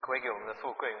归给我们的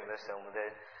父，归给我们的神，我们的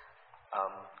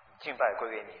敬拜归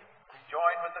给你。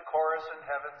Join with the chorus in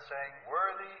heaven saying,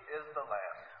 Worthy is the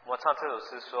Lamb. 我们唱这首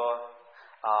诗说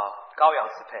羔羊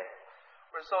是配。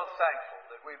We're so thankful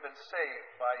that we've been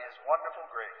saved by His wonderful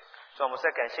grace. 所以我们是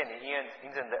在感谢你，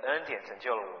因着你的恩典拯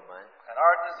救了我们。And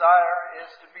our desire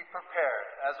is to be prepared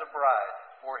as a bride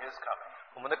for His coming.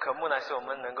 我们的渴慕呢，是我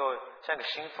们能够像个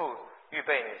新妇预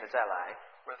备你的再来。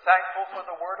We're thankful for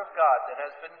the Word of God that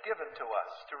has been given to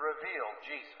us to reveal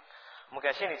Jesus. 我们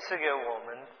感谢你赐给我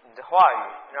们你的话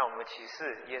语，让我们启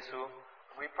示耶稣。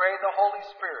We pray the Holy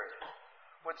Spirit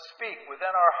would speak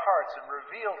within our hearts and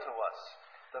reveal to us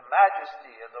the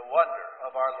majesty and the wonder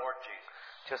of our Lord Jesus.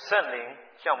 就圣灵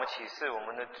向我们启示我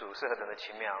们的主是何等的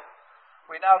奇妙。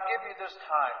We now give you this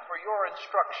time for your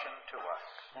instruction to us.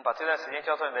 我们把这段时间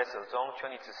交在你的手中，求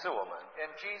你指示我们。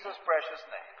In Jesus' precious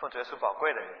name. 奉主耶稣宝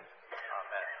贵的名。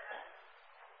Amen.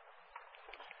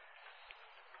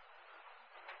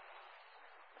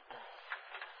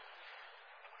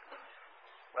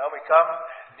 Well, we come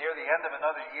near the end of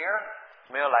another year.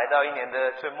 没有来到一年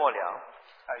的最末了。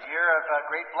A year of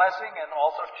great blessing and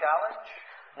also challenge.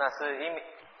 那是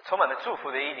充满了祝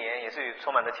福的一年，也是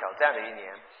充满了挑战的一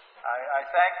年。I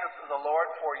thank the Lord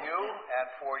for you and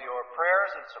for your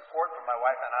prayers and support from my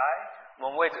wife and I.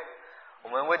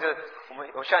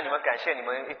 我向你们感谢，你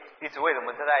们一直为我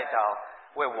们代祷，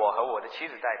为我和我的妻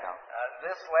子代祷。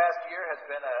This last year has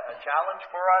been a challenge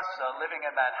for us living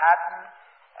in Manhattan,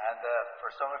 and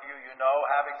for some of you, you know,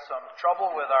 having some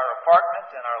trouble with our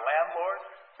apartment and our landlord.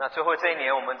 那最后这一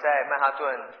年，我们在曼哈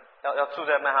顿要住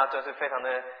在曼哈顿是非常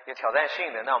的有挑战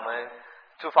性的。那我们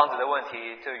租房子的问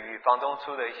题，就与房东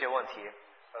出的一些问题。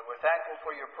But we're thankful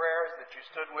for your prayers that you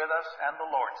stood with us and the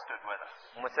Lord stood with us.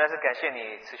 我们实在是感谢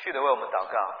你持续的为我们祷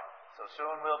告。So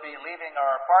soon we'll be leaving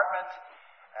our apartment,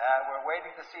 and we're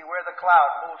waiting to see where the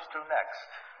cloud moves to next.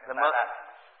 那么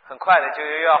很快的就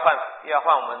要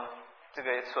换我们这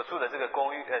个所住的这个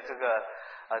公寓，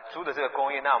租的这个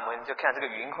公寓，那我们就看这个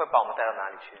云会把我们带到哪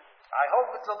里去。I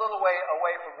hope it's a little way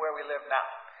away from where we live now.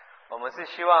 我们是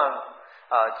希望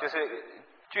就是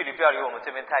距离不要离我们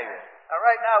这边太远。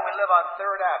Right now we live on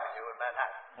 3rd Avenue in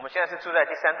Manhattan. 我们现在是住在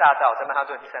第3大道，在曼哈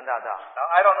顿第3大道。Now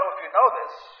I don't know if you know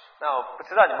this. 那我不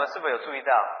知道你们是否有注意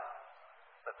到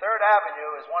The 3rd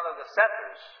Avenue is one of the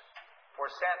centers for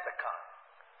SantaCon.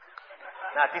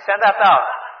 那第3大道，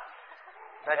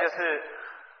那就是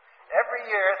every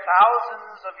year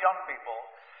thousands of young people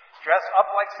dress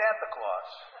up like Santa Claus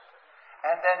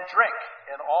and then drink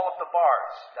in all of the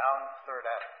bars down 3rd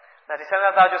Avenue. 那第3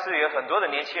大道就是有很多的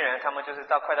年轻人，他们就是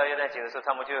快到耶诞节的时候，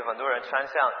他们就有很多人穿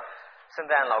上圣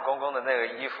诞老公公的那个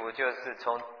衣服，就是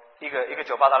从一个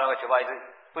酒吧到另一个酒吧，一直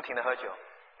不停的喝酒。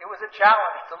It was a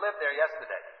challenge to live there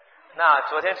yesterday. 那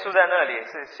昨天住在那里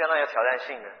是相当有挑战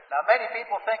性的。Now many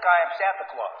people think I am Santa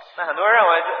Claus. 那很多人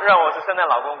认为我是圣诞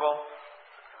老公公。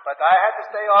But I had to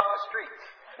stay off the streets.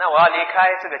 那我要离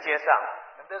开这个街上。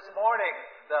And this morning,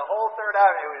 the whole 3rd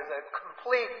Avenue is a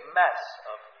complete mess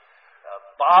of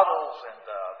bottles and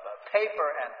paper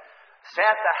and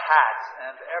Santa hats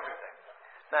and everything.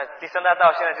 那第3大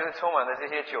道现在就是充满了这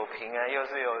些酒瓶啊，又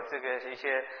是有一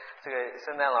些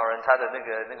圣诞老人他的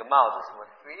那个帽子什么。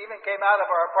We even came out of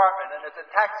our apartment and as a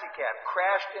taxi cab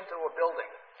crashed into a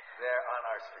building there on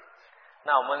our streets.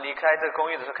 那我们离开这个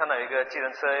公寓的时候，看到一个计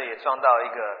程车也撞到一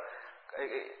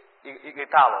个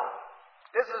大楼。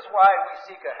This is why we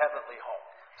seek a heavenly home.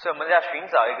 所以我们要寻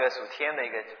找一个属天的一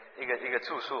个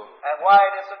住宿。And why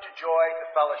it is such a joy to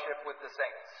fellowship with the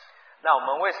saints. 那我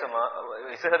们为什么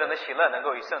也是何等的喜乐，能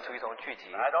够与圣徒一同聚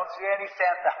集？ I don't see any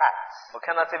Santa hats. 我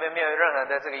看到这边没有任何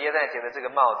的这个耶诞节的这个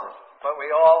帽子。But we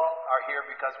all are here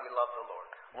because we love the Lord.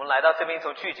 我们来到这边一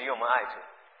同聚集，因为我们爱主。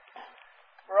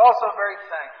We're also very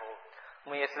thankful. 我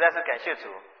们也实在是感谢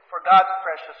主 for God's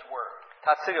precious word.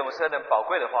 他赐给我们何等宝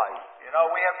贵的话语。You know,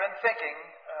 we have been thinking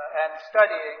and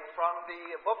studying from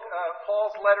the book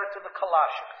Paul's letter to the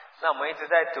Colossians. 那我们一直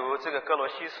在读这个哥罗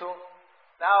西书。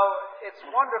Now, it's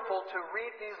wonderful to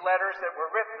read these letters that were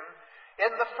written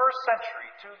in the first century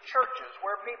to churches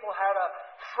where people had a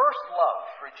first love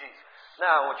for Jesus.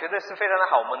 那我觉得是非常的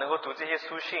好，我们能够读这些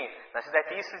书信，乃是在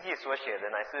第1世纪所写的，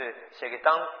乃是写给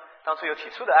当初有起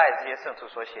初的爱这些圣徒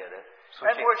所写的书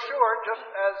And 信。 we're sure, just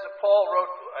as Paul wrote,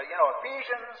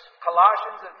 Ephesians,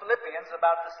 Colossians, and Philippians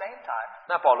about the same time.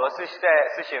 那保罗是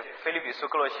写腓立比书、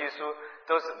哥罗西书，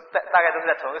都是大概都是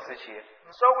在同一个时期。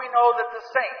 And so we know that the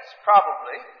saints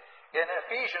probably, in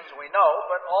Ephesians we know,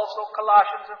 but also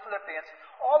Colossians and Philippians,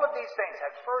 all of these saints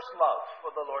had first love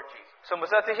for the Lord Jesus. 所以我们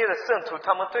知道这些的圣徒，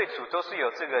他们对主都是有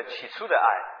这个起初的爱。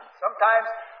 Sometimes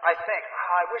I think,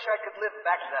 I wish I could live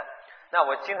back then. 那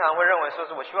我经常会认为说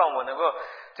是我希望我能够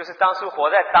就是当初活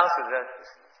在当时的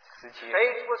时期，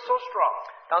 Faith was so strong.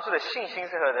 当初的信心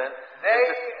是何等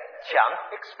They 强，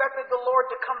 expected the Lord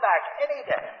to come back any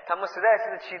day. 他们实在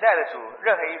是期待的主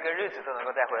任何一个日子都能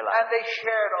够再回来。 And they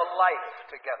shared a life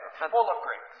together, full of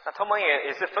grace. 那他们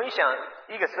也是分享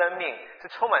一个生命，是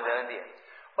充满着恩典，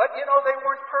 But you know, they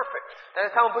weren't perfect. 但是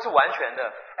他们不是完全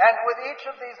的。 And with each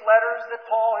of these letters that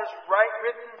Paul has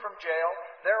written from jail,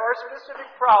 there are specific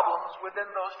problems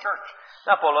within those churches.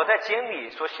 那保罗在监里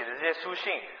所写的这些书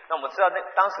信，那我们知道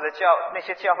当时的那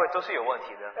些教会都是有问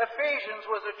题的。 Ephesians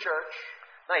was a church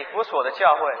那以弗所的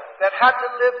教会， that had to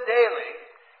live daily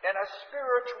in a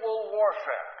spiritual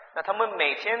warfare. 那他们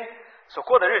每天所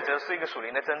过的日子是一个属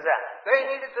灵的征战。 They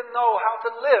needed to know how to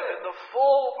live in the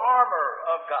full armor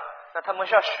of God. 那他们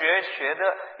需要学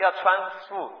的，要穿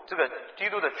束这个基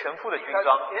督的全副的军 Because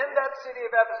装。 in that city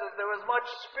of Ephesus, there was much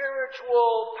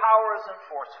spiritual powers and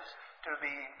forces to be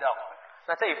dealt with.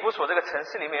 那在以弗所这个城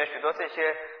市里面有许多这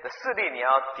些的势力你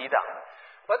要抵挡。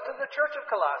 But to the church of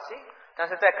Colossae, 但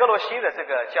是在哥罗西的这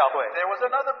个教会， there was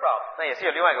another problem. 那也是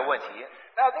有另外一个问题。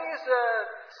 Now, these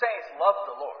saints loved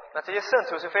the Lord. 那这些圣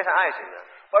徒是非常爱主的，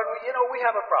 But, we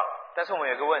have a problem. 但是我们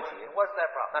有一个问题， What's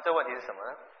that problem? 那这个问题是什么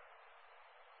呢？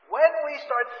 When we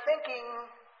start thinking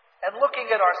and looking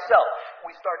at ourselves,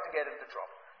 we start to get into trouble.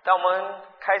 当我们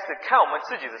开始看我们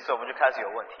自己的时候，我们就开始有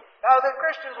问题。 Now, the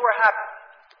Christians were happy,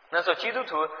 那时候基督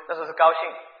徒那时候是高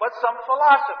兴， but some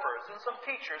philosophers and some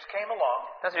teachers came along,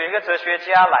 但是有一个哲学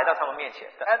家来到他们面前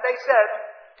的， and they said,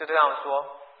 就对他们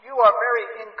说 you are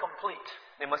very incomplete.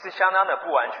 你们是相当的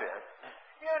不完全，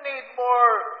 You need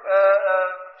more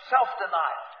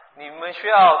self-denial. 你们需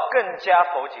要更加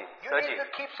否己 You 舍 need 己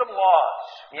to，keep some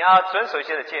laws. 你要遵守一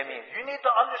些的诫命， You need to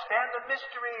understand the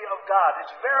mystery of God.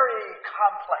 It's very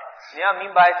complex. 你要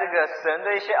明白这个神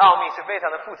的一些奥秘是非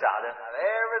常的复杂的。 Now,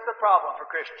 there is a problem for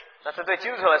Christians. 那这对基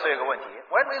督徒来说有个问题。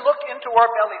 When we look into our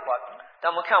belly button,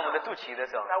 当我们看我们的肚脐的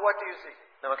时候， now what do you see?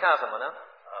 那么看到什么呢？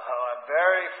 Oh, I'm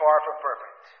very far from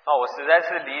perfect. 我实在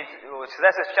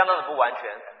是相当的不完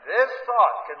全。 This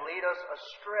thought can lead us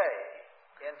astray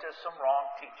into some wrong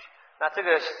teaching. 那这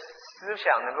个思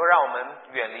想能够让我们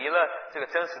远离了这个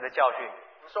真实的教训。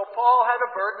 So Paul had a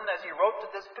burden as he wrote to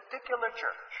this particular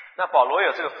church. 那保罗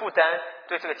有这个负担，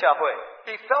对这个教会，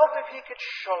 He felt if he could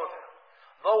show them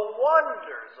the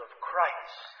wonders of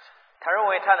Christ. 他认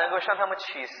为他能够向他们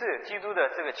启示基督的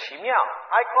这个奇妙。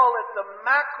 I call it the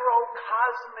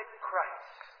macrocosmic Christ.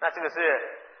 那这个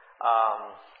是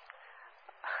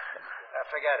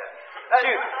Forget it.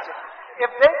 据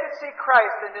If they could see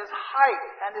Christ in his height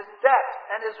and his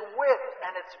depth and his width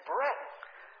and its breadth,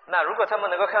 那如果他们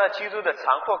能够看到基督的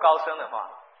长阔高深的话，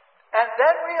 and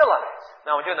then realize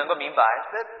那我们就能够明白，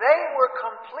 that they were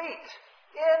complete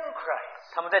in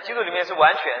Christ, 他们在基督里面是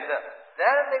完全的，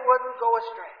 then they wouldn't go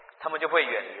astray. 他们就会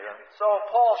远离了。 So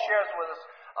Paul shares with us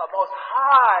a most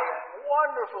high and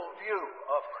wonderful view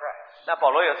of Christ. 那保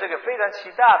罗有这个非常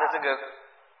极大的这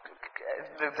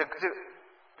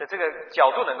个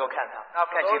角度能够看他， Now,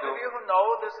 for 看基 those 督 of。you who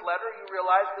know this letter, you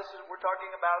realize we're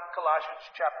talking about Colossians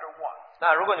chapter 1.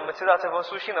 那如果你们知道这封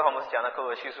书信的话，我们是讲到哥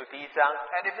罗西书第1章。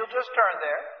 And if you'll just turn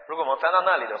there, 如果我们翻到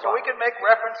那里的 so 话 we，can make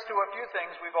reference to a few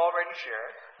things we've already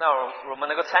shared. 那我们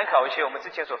能够参考一些我们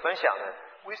之前所分享的。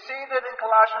 We see that in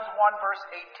Colossians 1 verse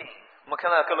 18, 我们看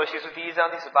到哥罗西书第1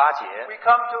章第18节， we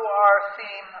come to our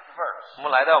theme verse. 我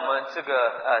们来到我们这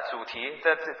个主题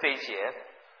这一节。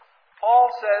 Paul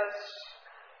says,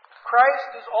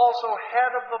 Christ is also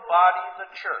head of the body, the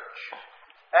church,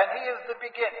 and he is the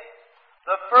beginning,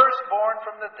 the firstborn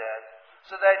from the dead,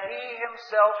 so that he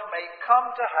himself may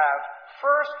come to have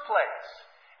first place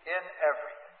in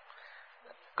everything.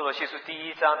 哥罗西书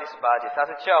第1章第18节，他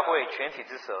是教会全体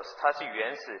之首，他是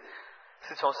原始，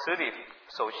是从死里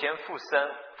首先复生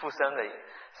的，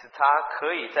使他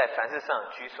可以在凡事上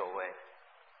居首位。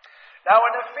 Now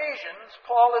in Ephesians,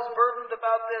 Paul is burdened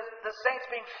about the saints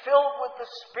being filled with the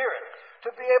Spirit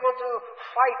to be able to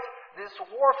fight this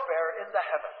warfare in the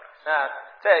heavens. 那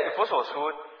在以弗所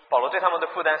书，保罗对他们的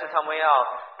负担是他们要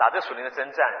打这属灵的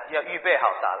征战，要预备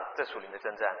好打这属灵的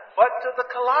征战。 But to the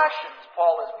Colossians,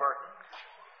 Paul is burdened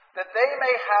that they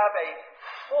may have a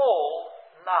full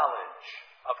knowledge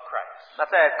of Christ. 那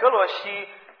在哥罗西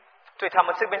对他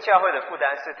们这边教会的负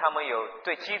担是他们有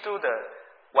对基督的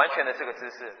完全的这个知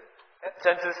识，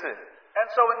真知识。 And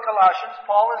so in Colossians,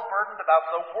 Paul is burdened about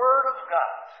the Word of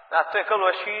God. 那对哥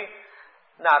罗西，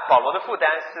那保罗的负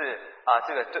担是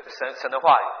这个对神的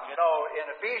话语。 You know, in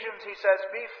Ephesians he says,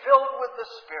 be filled with the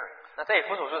Spirit. 那在以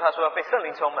弗所书他说要被圣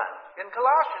灵充满。 In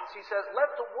Colossians he says,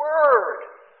 let the Word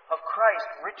of Christ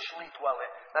richly dwell in.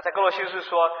 那在哥罗西书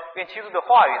说，愿基督的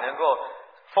话语能够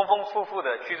丰丰富富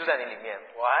的居住在你里面。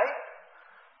 Why?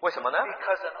 为什么呢？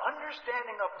 Because an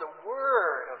understanding of the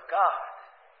Word of God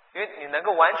因为你能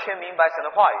够完全明白神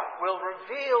的话语， will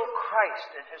reveal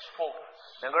Christ in His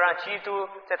fullness. 能够让基督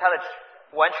在他的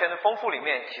完全的丰富里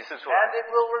面启示出来， And it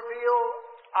will reveal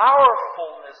our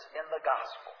fullness in the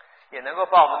gospel. 也能够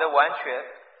把我们的完全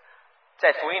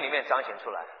在福音里面彰显出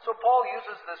来。 So Paul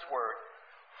uses this word,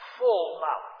 full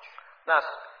knowledge.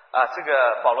 那这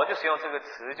个保罗就使用这个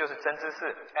词，就是真知识，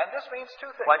 And this means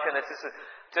two things. 完全的知识，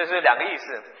这是两个意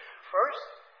思。 First,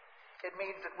 it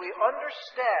means that we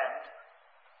understand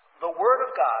the Word of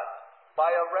God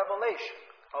by a revelation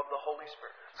of the Holy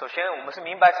Spirit. 首先，我们是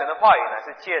明白神的话语呢，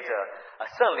是借着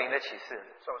圣灵的启示。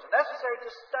 So it's necessary to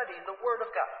study the Word of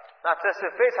God. 那这是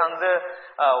非常的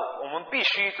我们必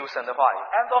须读神的话语。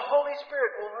 And the Holy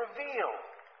Spirit will reveal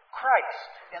Christ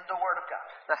in the Word of God.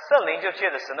 那圣灵就借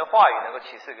着神的话语能够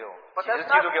启示给我们， But 启示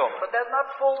that's 基督给我 not, 们。 but that's not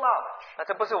full knowledge. 那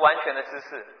这不是完全的知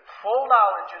识， Full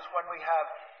knowledge is when we have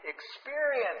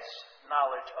experience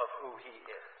knowledge of who He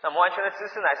is. 那么完全的知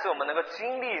识乃是我们能够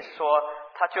经历说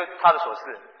他的所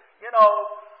事。 You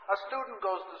know, a student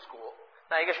goes to school.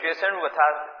 那一个学生如果他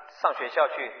上学校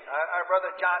去， Our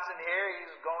brother Johnson here,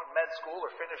 he's going to med school or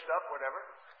finished up, whatever.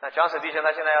 那江省弟兄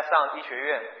他现在要上医学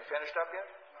院， You finished up yet?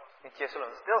 你结束了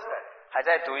吗？ Still studying. 还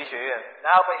在读医学院，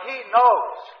 Now, but he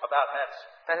knows about medicine.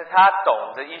 但是他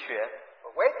懂得医学，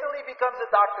 But wait till he becomes a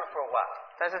doctor for a while.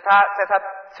 但是他在他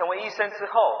成为医生之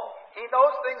后， He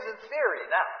knows things in theory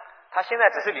now. 他现在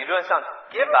只是理论上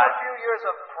Give 明 him 白 a，few years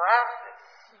of practice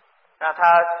那他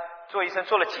做医生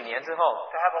做了几年之后，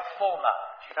 to have a full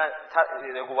knowledge. 那他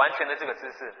有个完全的这个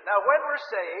知识。 Now, when we're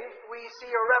saved, we see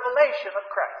a revelation of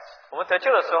Christ. 我们得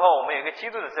救的时候，我们有一个基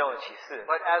督的这种启示。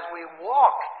 But as we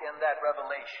walk in that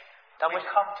revelation, we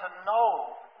come to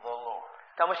know the Lord.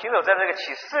 当我们行走在这个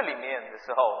启示里面的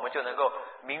时候，我们就能够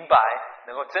明白，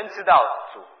能够真知道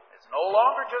主。 It's no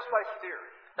longer just by theory.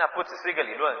 那不只是一个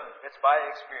理论， It's by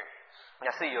experience.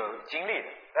 那是有经历的。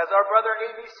 As our brother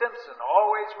A.B. Simpson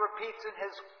always repeats in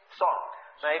his song,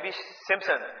 那 A.B.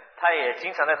 Simpson 他也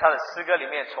经常在他的诗歌里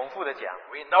面重复的讲，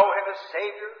 we know him as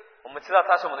Savior. 我们知道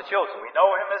他是我们的救主， We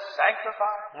know him as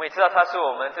Sanctifier. 我们也知道他是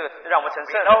我们这个让我们成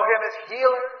We 圣 know 的， him as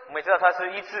Healer. 我们也知道他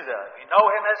是医治的， We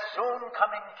know him as Soon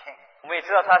Coming King. 我们也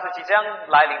知道他是即将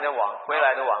来临的王，回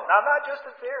来的王。 Now, not just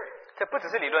in theory, 这不只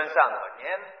是理论上的， but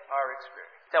in our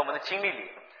experience. 在我们的经历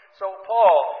里。 So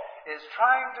Paul is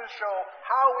trying to show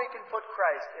how we can put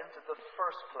Christ into the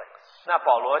first place. 那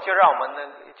保罗就让我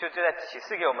们就在启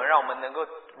示给我们，让我们能够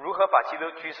如何把基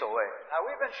督居首位。 Now,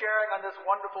 we've been sharing on this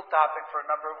wonderful topic for a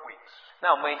number of weeks.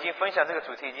 那我们已经分享这个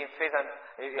主题已经非常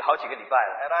有好几个礼拜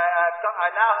了。 And I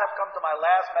now have come to my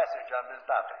last message on this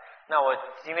topic. 那我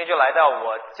今天就来到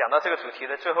我讲到这个主题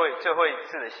的最后一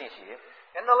次的信息。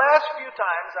 In the last few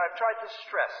times, I've tried to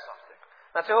stress something.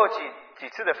 那最后几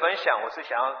次的分享，我是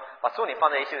想要把重点放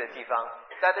在一些的地方。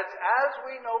 That it's as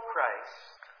we know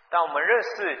Christ 当我们认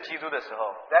识基督的时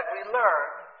候， that we learn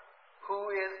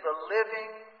who is the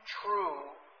living,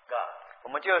 true God. 我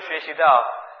们就学习到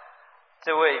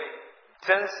这位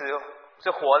真实、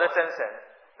是活的真神。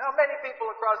 Now, many people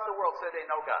across the world say they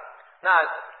know God. 那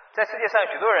在世界上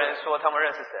有许多人说他们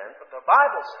认识神， But the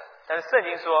Bible says 但是圣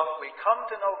经说， we come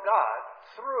to know God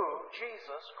through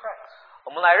Jesus Christ. 我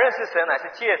们来认识神乃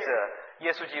是借着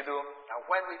耶稣基督。 Now,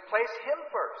 when we place Him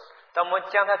first, 当我们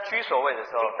将他居首位的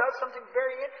时候， He does something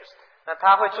very interesting. 那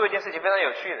他会做一件事情非常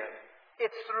有趣的。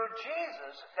 It's through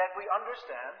Jesus that we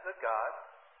understand that God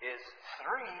is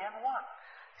 3 in 1.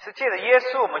 是借着耶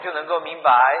稣，我们就能够明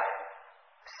白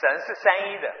神是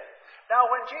三一的。 Now,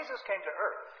 when Jesus came to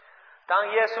earth, 当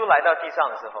耶稣来到地上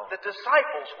的时候， the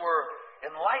disciples were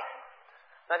enlightened.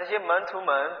 那这些门徒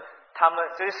们，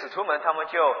这些使徒们，他们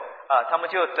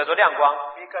就得着亮光，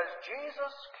 Because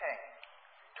Jesus came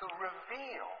to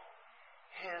reveal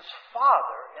His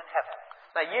Father in heaven.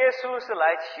 那耶稣是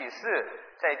来启示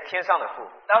在天上的父。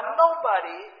 Now,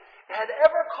 nobody had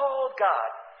ever called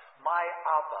God my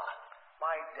Abba,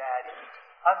 my Daddy,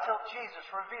 until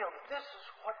Jesus revealed this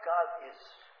is what God is.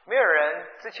 没有人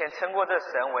之前称过这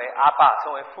神为阿爸，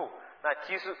称为父。那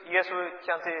耶稣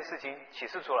将这件事情启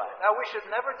示出来， Now, we should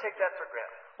never take that for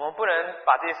granted. 我们不能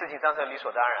把这些事情当成理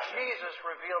所当然。 Jesus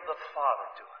revealed the Father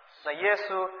to us. 那耶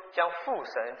稣将父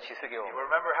神启示给我 You 们。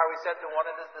 remember how He said to one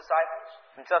of His disciples,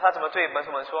 你知道他怎么对门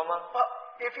徒们说吗？ Well,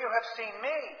 if you have seen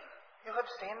me, you have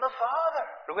seen the Father.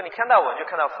 如果你看到我，你就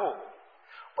看到父。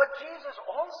 But Jesus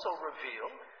also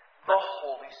revealed the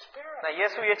Holy Spirit. 那耶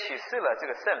稣也启示了这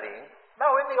个圣灵。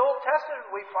 Now, in the Old Testament,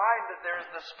 we find that there is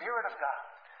the Spirit of God.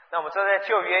 那我们知道在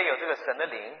旧约有这个神的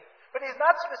灵， But he's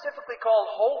not specifically called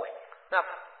holy. 那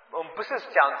我们不是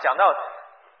讲到，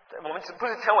我们不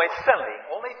是称为圣灵。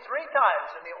 Only 3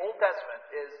 times in the Old Testament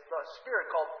is the Spirit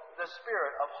called the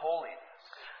Spirit of holiness.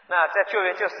 那在旧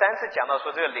约就3次讲到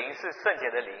说这个灵是圣洁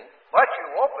的灵。 But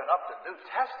you open up the New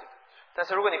Testament. 但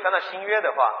是如果你翻到新约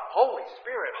的话， Holy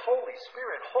Spirit, Holy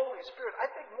Spirit, Holy Spirit. I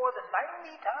think more than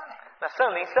 90 times. 那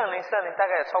圣灵大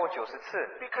概有超过90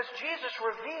次。 Because Jesus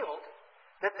revealed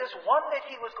that this one that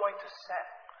he was going to send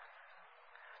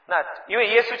那因为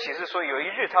耶稣启示说有一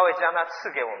日他会将他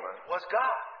赐给我们， was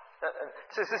God,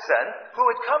 这是神 who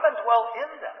would come and dwell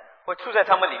in them, 会住在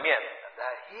他们里面， and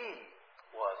that he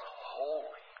was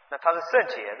holy. 那他是圣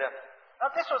洁的。 Now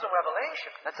this was a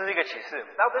revelation. 那这是一个启示。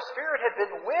 Now the Spirit had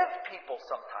been with people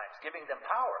sometimes, giving them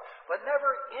power, but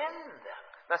never in them.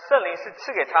 那圣灵是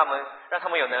赐给他们，让他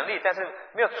们有能力，但是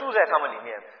没有住在他们里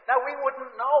面。 Now we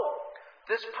wouldn't know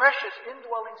this precious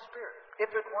indwelling Spirit if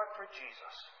it weren't for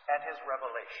Jesus and his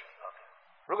revelation of him.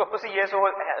 如果不是耶稣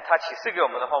他启示给我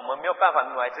们的话，我们没有办法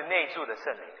明白这内住的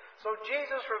圣灵。 So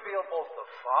Jesus revealed both the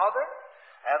Father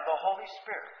and the Holy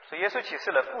Spirit. 所以耶稣启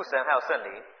示了父神还有圣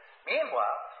灵。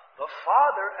 Meanwhile, the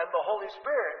Father and the Holy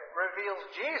Spirit reveals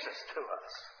Jesus to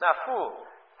us. 那父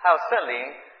还有圣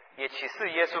灵也启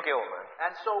示耶稣给我们。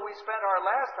 And so we spent our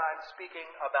last time speaking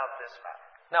about this matter.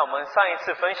 那我们上一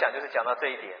次分享就是讲到这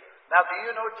一点。 Now, do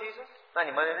you know Jesus? 那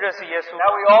你们认识耶稣？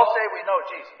 Now we all say we know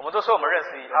Jesus. 我们都说我们认识，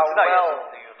我 How 们知道耶 well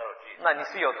稣。 do you know Jesus? 那你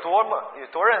是有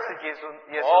多认识耶稣？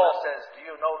耶稣 Paul 呢？ says, do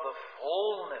you know the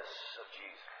fullness of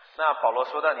Jesus? 那保罗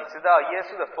说到，你知道耶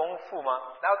稣的丰富吗？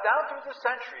 Now, down through the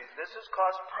centuries, this has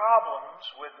caused problems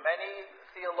with many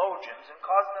theologians and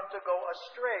caused them to go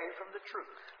astray from the truth.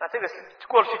 那这个是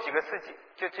过去几个世纪，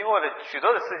就经过了许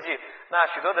多的世纪，那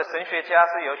许多的神学家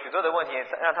是有许多的问题，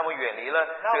让他们远离了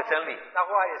这个真理。 Now,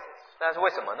 why is this? 那是为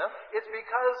什么呢？ It's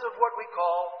because of what we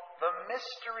call the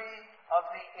mystery of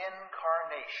the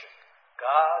incarnation.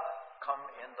 God come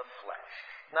in the flesh.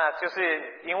 那就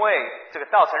是因为这个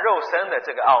道成肉身的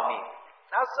这个奥秘。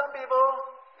 Now, some people,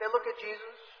 they look at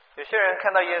Jesus, 有些人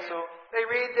看到耶稣， they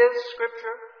read this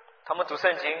scripture, 他们读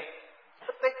圣经，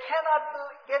 but they cannot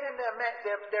get in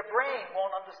their brain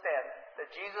won't understand that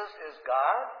Jesus is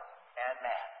God and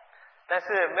man. 但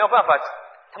是没有办法，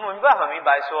他们没办法明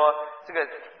白说这个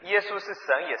耶稣是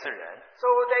神也是人。 So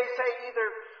they say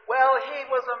either, well, he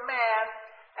was a man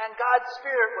and God's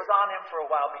Spirit was on him for a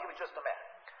while, but he was just a man.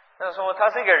 那说他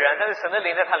是一个人，但是神的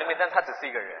灵在他里面，但他只是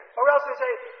一个人。 Or else they say,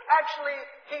 actually,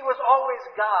 he was always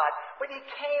God, but he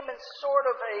came in sort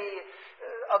of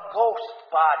a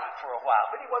ghost body for a while,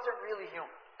 but he wasn't really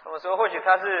human. 他们说或许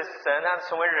他是神，他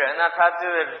成为人啊，他就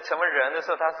是成为人的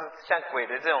时候，他是像鬼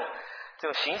的这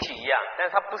种形体一样，但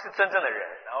是他不是真正的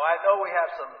人。 Now, I know we have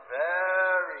some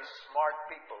very smart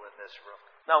people in this room.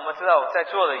 那我们知道在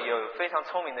座的有非常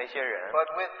聪明的一些人，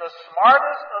 But with the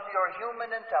smartest of your human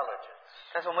intelligence,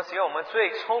 但是我们使用我们最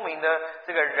聪明的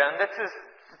这个人的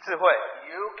智慧，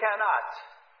 you cannot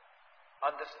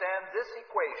understand this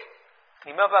equation.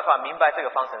 你没有办法明白这个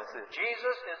方程式。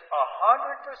 Jesus is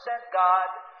 100% God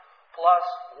plus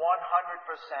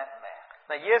 100% man.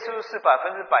 那耶稣是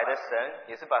100%的神，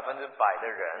也是100%的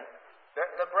人。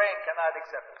 The brain cannot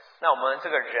accept this. 那我们这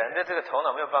个人的这个头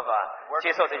脑没有办法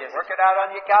接受这件事 Work 情。 it out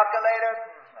on your calculator.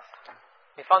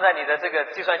 你放在你的这个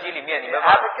计算机里面，你没办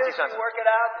法计 Abacus, 算 you 出来。 work it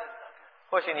out.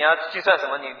 或许你要计算什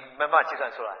么，你没办法计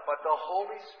算出来。 But the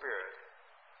Holy Spirit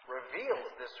reveals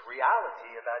this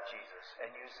reality about Jesus.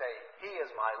 And you say, He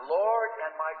is my Lord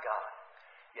and my God.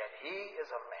 Yet He is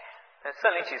a man. 但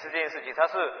圣灵启示这件事情，他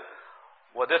是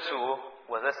我的主，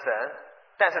我的神，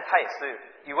但是他也是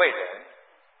一位人。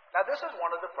 Now, this is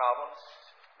one of the problems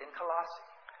in Colossae.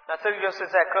 那这个就是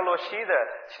在哥罗西的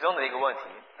其中的一个问题。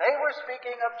 They were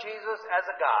speaking of Jesus as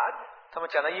a God, 他们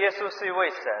讲的耶稣是一位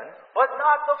神， but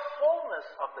not the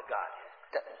fullness of the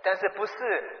Godhead. 但是不是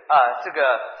这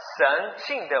个神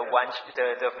性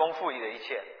的的丰富的一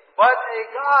切。 But a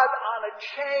God on a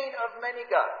chain of many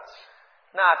gods.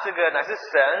 那这个乃是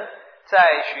神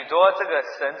在许多这个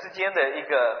神之间的一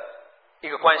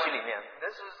个关系里面。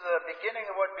 This is the beginning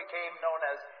of what became known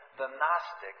as the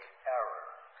Gnostic error.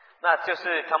 那就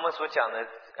是他们所讲的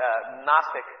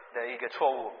Gnostic 的一个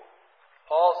错误。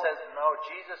 Paul says, no,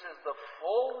 Jesus is the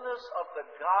fullness of the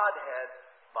Godhead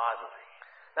bodily.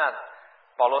 那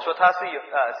保罗说他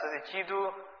是基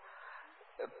督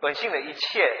本性的一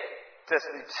切，这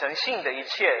是神性的一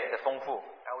切的丰富。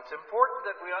 Now, it's important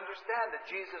that we understand that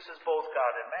Jesus is both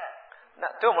God and man. 那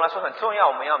对我们来说很重要，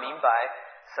我们要明白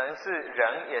神是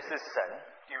人也是神。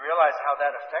 Do you realize how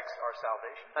that affects our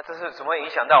salvation? 那这是怎么影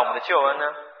响到我们的救恩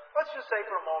呢？ Let's just say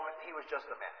for a moment he was just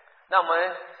a man. 那我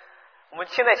们我们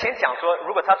现在先讲说，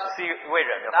如果他只是一位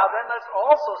人的 Now 话， then let's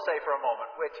also say for a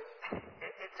moment, which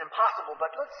it's impossible,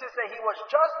 but let's just say he was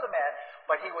just a man,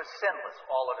 but he was sinless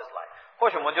all of his life. 或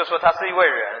许我们就说他是一位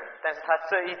人，但是他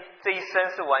这一生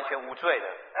是完全无罪的。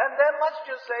 And then let's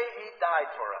just say he died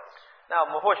for us. 那我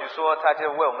们或许说他就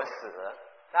为我们死了。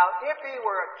 Now if he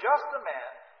were just a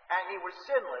man and he was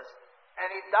sinless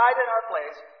and he died in our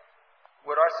place,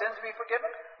 would our sins be forgiven?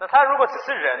 那他如果只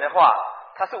是人的话，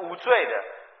他是无罪的，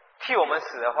替我们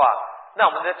死的话，那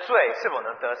我们的罪是否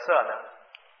能得赦呢？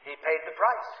 He paid the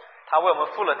price. 他为我们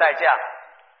付了代价，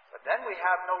 But then we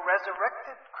have no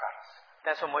resurrected Christ.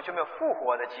 但是我们就没有复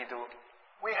活的基督，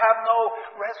 We have no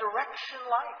resurrection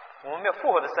life. 我们没有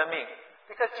复活的生命。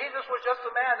 Because Jesus was just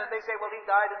a man and they say, well, he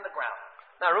died in the ground.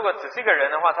 那如果只是一个人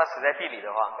的话，他死在地里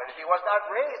的话， But if he was not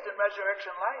raised in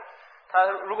resurrection life, 他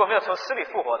如果没有从死里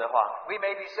复活的话， we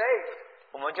may be saved.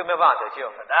 我们就没有办法得救。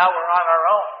 But now we're on our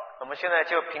own. 我们现在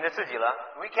就凭着自己了，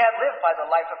 We can't live by the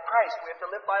life of Christ. We have to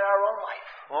live by our own life.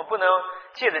 我们不能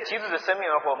借着基督的生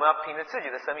命而活，我们要凭着自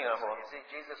己的生命而活。 You see,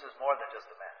 Jesus is more than just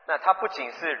a man. 那他不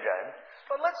仅是人，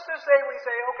 But let's just say we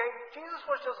say, okay, Jesus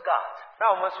was just God. 那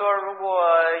我们说，如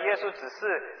果耶稣只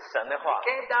是神的话，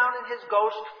 Came down in his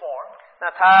ghost form.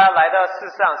 那他来到世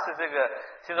上是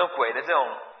这种鬼的这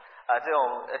种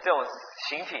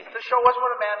形体。 To show us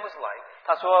what a man was like.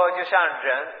 他说，就像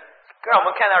人，让我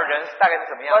们看到人大概是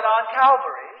怎么样 But。on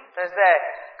Calvary, 但是在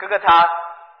哥哥他，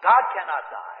 God cannot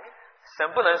die.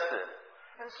 神不能死，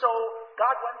 And so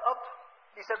God went up.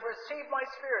 He said, receive my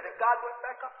spirit. And God went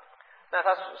back up. 那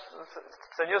他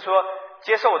神就说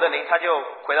接受我的灵，他就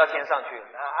回到天上去了。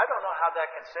 Now, I don't know how that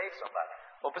can save somebody.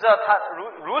 我不知道他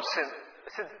如此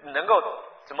是能够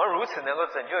怎么如此能够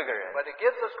拯救一个人， But it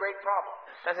gives us great problems.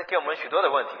 但是给我们许多的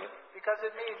问题。 Because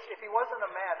it means if he wasn't a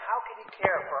man, how can he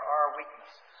care for our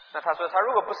weaknesses? 那他说他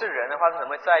如果不是人的话，他怎么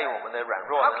会在意我们的软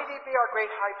弱 How 呢 can？he be our great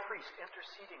high priest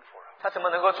interceding for us? 他怎么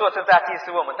能够做这大祭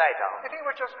司为我们代祷？ If he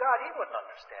were just God, he wouldn't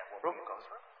understand what we go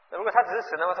through. 如果他只是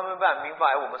神的话，他没办法明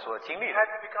白我们所经 He 历的。 had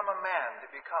to become a man to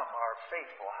become our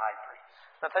faithful high priest.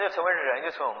 那他就成为人，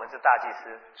就成为我们这大祭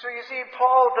司。 So you see,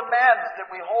 Paul demands that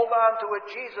we hold on to a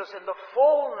Jesus in the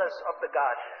fullness of the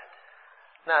Godhead.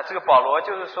 那这个保罗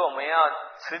就是说，我们要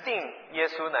持定耶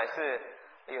稣乃是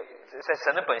有在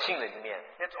神的本性的里面。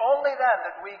 It's only then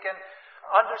that we can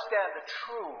understand the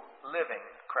true living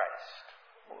Christ.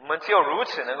 我们只有如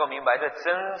此能够明白这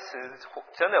真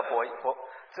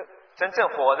正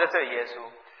活的这耶稣。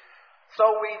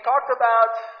 So we talked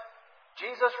about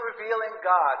Jesus revealing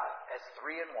God as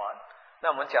 3 in 1. 那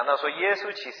我们讲到说，耶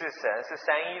稣启示神是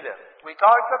三一的。 We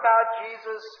talked about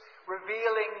Jesus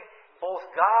revealing both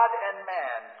God and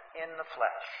man in the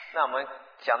flesh. 那我们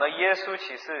讲到耶稣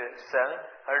启示神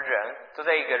和人都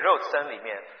在一个肉身里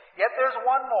面。 Yet there's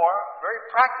one more very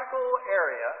practical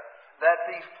area that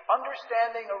the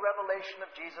understanding or revelation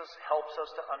of Jesus helps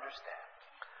us to understand.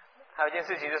 还有一件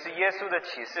事情就是耶稣的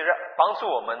启示帮助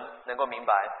我们能够明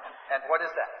白。 And what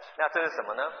is that? 那这是什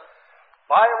么呢？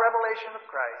 By a revelation of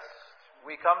Christ,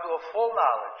 we come to a full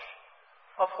knowledge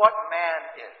of what man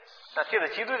is. 那借着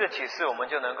基督的启示，我们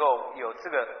就能够有这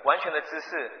个完全的知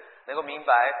识，能够明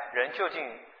白人究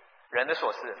竟人的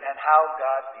所事。 And how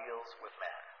God deals with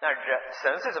man. 那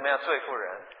神是怎么样对付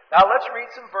人？ Now let's read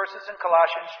some verses in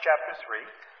Colossians chapter 3,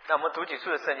 那我们读几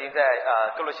处的圣经，在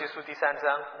哥罗西书第3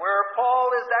章， where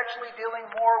Paul is actually dealing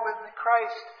more with the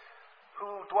Christ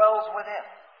who dwells within.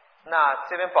 那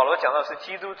这边保罗讲到是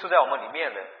基督住在我们里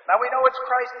面的。 Now we know it's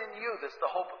Christ in you that's the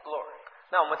hope of glory.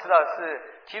 那我们知道是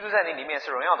基督在你里面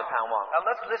是荣耀的盼望。 Now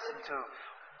let's listen to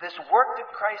this work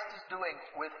that Christ is doing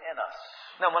within us.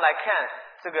 那我们来看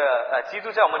这个基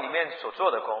督在我们里面所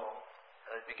做的功。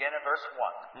 Begin in verse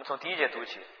 1. 我们从第1节读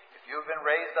起。 If you've been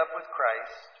raised up with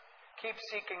Christ, keep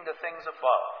seeking the things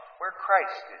above, where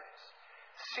Christ is,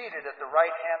 seated at the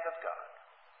right hand of God.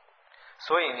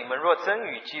 所以你们若真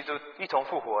与基督一同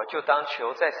复活，就当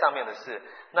求在上面的事，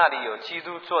那里有基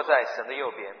督坐在神的右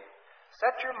边。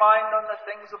 Set your mind on the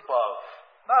things above,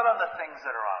 not on the things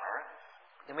that are on earth.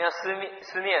 你们要思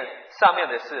念上面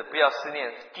的事，不要思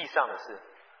念地上的事。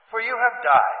 For you have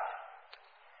died,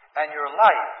 and your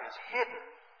life is hidden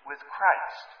with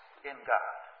Christ in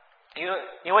God.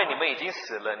 因为你们已经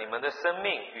死了，你们的生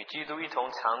命与基督一同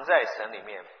藏在神里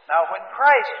面。 Now when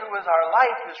Christ, who is our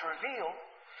life, is revealed,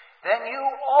 then you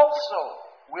also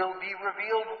will be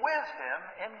revealed with him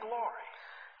in glory.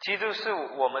 基督是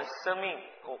我们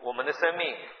的生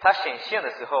命，他显现的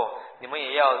时候，你们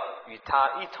也要与他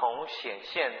一同显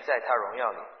现在他荣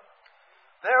耀里。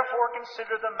 Therefore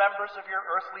consider the members of your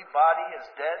earthly body as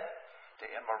dead to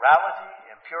immorality,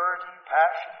 impurity,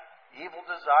 passion, evil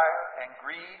desire, and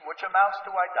greed, which amounts to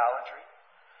idolatry.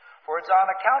 For it's on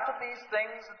account of these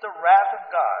things that the wrath of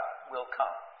God will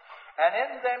come. And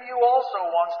in them you also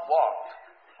once walked,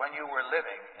 when you were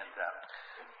living in them.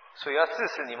 所以要致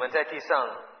使你们在地上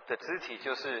的肢体，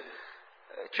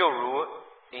就如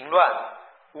淫乱、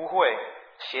污秽、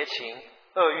邪情、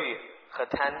恶欲和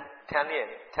贪恋。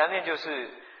贪恋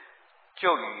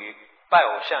就与拜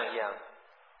偶像一样。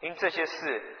因这些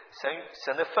事，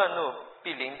神的愤怒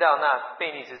必临到那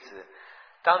悖逆之子。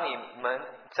当你们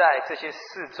在这些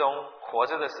事中活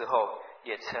着的时候，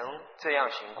也曾这样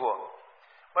行过。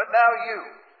But now you,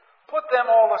 put them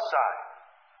all aside,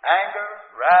 anger,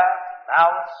 wrath,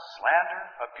 malice, slander,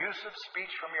 abusive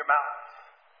speech from your mouth.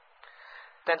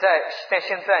 但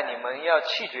现在你们要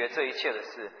弃绝这一切的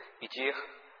事，以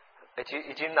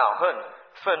及恼恨、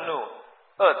愤怒、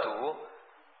恶毒、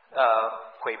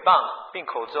毁谤，并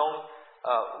口中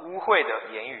污秽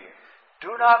的言语。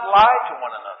Do not lie to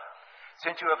one another,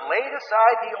 since you have laid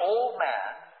aside the old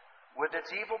man with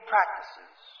its evil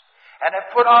practices, and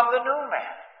have put on the new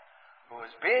man, who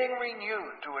is being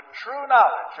renewed to a true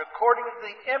knowledge according to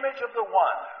the image of the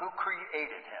one who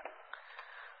created him.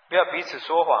 不要彼此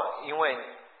说谎，因为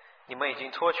你们已经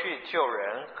脱去旧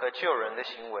人和旧人的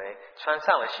行为，穿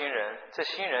上了新人。这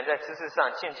新人在知识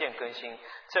上渐渐更新，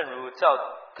正如照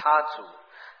他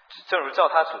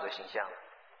主的形象。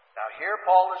Now here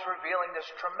Paul is revealing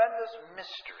this tremendous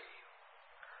mystery.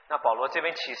 那保罗这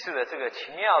边启示了这个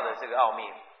奇妙的这个奥秘。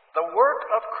The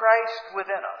work of Christ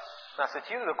within us. 那是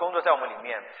基督的工作在我们里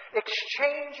面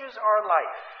exchanges our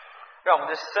life. 让我们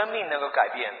的生命能够改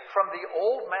变。From the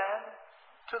old man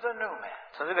to the new man.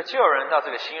 从这个旧人到这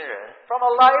个新人。From a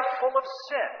life full of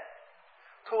sin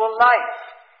to a life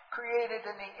created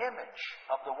in the image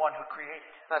of the one who created.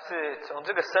 那是从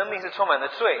这个生命是充满了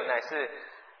罪，乃是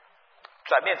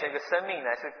转变成一个生命，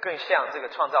乃是更像这个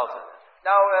创造者。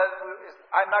Now,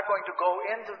 I'm not going to go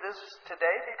into this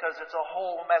today because it's a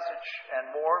whole message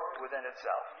and more within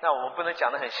itself. 那我们不能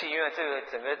讲得很细，因为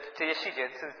整个这些细节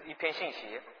是一篇信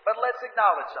息。But let's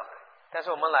acknowledge something. 但是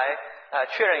我们来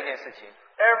确认一件事情。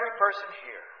Every person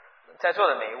here 在座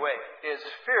的每一位 is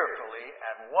fearfully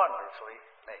and wonderfully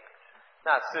made.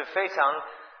 那是非常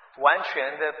完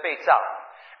全的被造。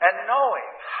And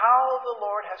knowing how the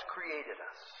Lord has created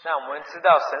us. 那我们知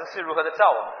道神是如何的造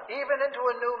我们。Even into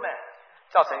a new man.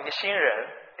 造成一个新人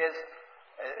is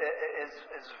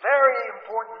very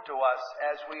important to us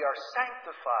as we are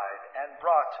sanctified and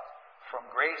brought from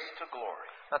grace to glory.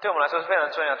 那对我们来说是非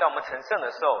常重要。当我们成圣的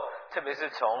时候，特别是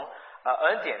从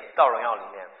恩典到荣耀里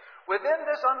面。Within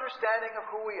this understanding of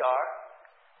who we are,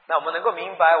 那我们能够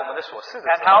明白我们的所事的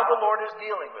and 时候 how the Lord is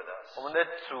dealing with us, 我们的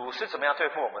主是怎么样对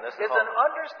付我们的时 is 候 an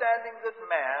understanding that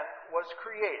man was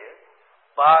created,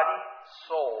 body,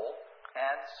 soul,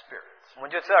 and spirit. 我们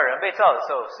就知道人被造的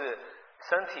时候是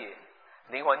身体、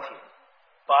灵魂体。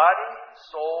Body,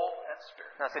 soul, and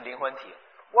spirit. 那是灵魂体。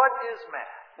What is man?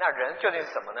 那人究竟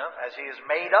是什么呢？ As he is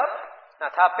made up, 那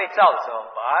他被造的时候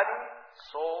body,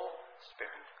 soul, spirit.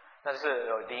 那就是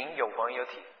有灵、有魂、有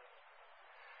体。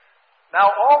Now,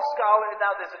 all scholars,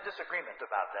 now there's a disagreement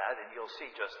about that, and you'll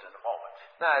see just in a moment.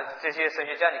 那这些神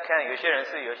学家，你看有些人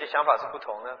是有些想法是不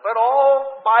同的。 But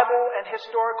all Bible and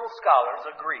historical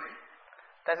scholars agree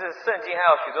但是圣经还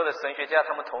有许多的神学家，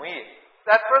他们同意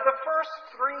that for the first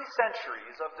 3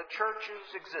 centuries of the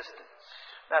church's existence,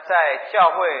 那在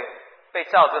教会被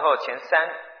造之后前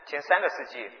三个世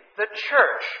纪 the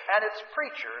church and its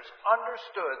preachers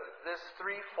understood this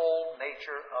threefold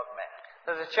nature of man.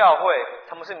 但是教会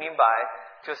他们是明白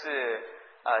就是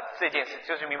这件事，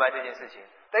就是明白这件事情。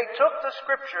 They took the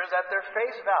scriptures at their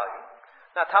face value.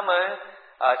 那他们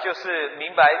就是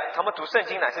明白，他们读圣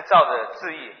经乃是照着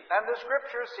字义。 And the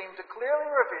scriptures seem to clearly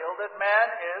reveal that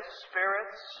man is spirit,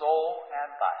 soul, and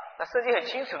body. 那圣经很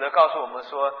清楚的告诉我们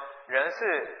说，人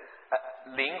是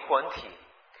灵魂体。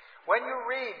 When you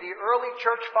read the early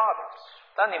church fathers,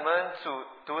 当你们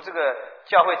读这个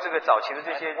教会这个早期的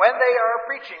这些， when they are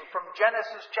preaching from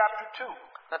Genesis chapter 2,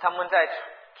 那他们在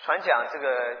传讲这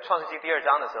个创世纪第2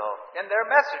章的时候， in their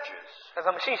messages, 在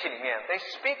他们信息里面， they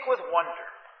speak with wonder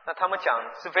那他们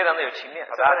讲是非常的有情面，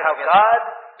 about how God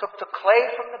took the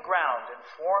clay from the ground and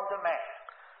formed a man.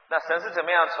 那神是怎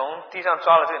么样从地上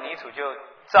抓了这个泥土就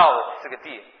造了这个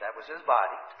地， That was his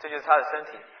body. 这就是他的身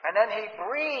体。 And then he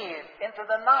breathed into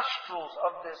the nostrils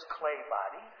of this clay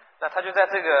body. 那他就在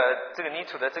这个泥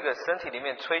土的这个身体里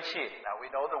面吹气。 Now we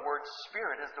know the word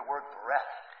spirit is the word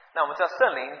breath. 那我们知道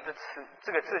圣灵的词，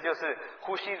这个字就是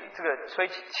呼吸，这个吹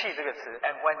气这个词。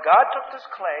 And when God took this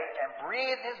clay and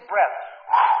breathed his breath,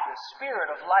 the spirit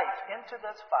of life into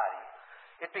this body,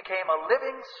 it became a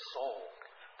living soul.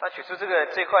 他取出这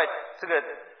块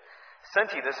身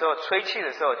体的时候，吹气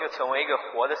的时候，就成为一个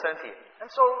活的身体。And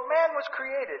so man was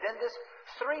created in this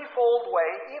threefold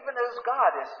way, even as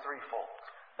God is threefold.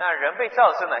 那人被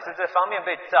造的时候，乃是这方面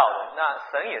被造的。那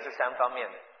神也是三方面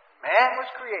的。Man was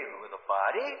created with a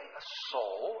body, a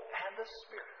soul, and a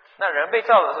spirit. 那人被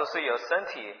造的时候是有身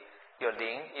体、有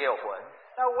灵，也有魂。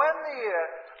Now, when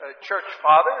the church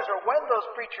fathers, or when those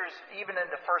preachers, even in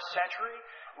the first century,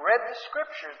 read the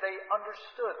scriptures, they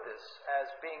understood this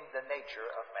as being the nature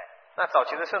of man. 那早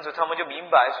期的圣徒他们就明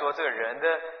白说，这个人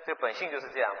的这个本性就是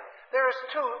这样。There's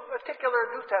two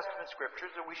particular New Testament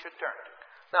scriptures that we should turn to.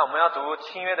 那我们要读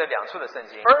新约的两处的圣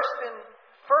经。First, in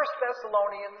 1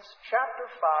 Thessalonians chapter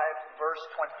 5, verse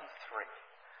 23.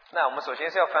 那我们首先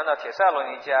是要翻到帖撒罗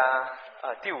尼迦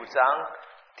第5章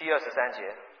第23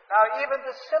节。Now, even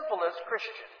the simplest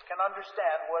Christian can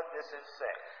understand what this is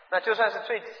saying. 那就算是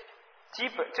最基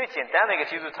本、最简单的一个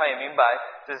基督徒，他也明白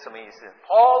这是什么意思。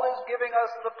Paul is giving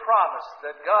us the promise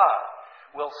that God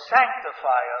will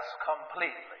sanctify us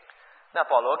completely. 那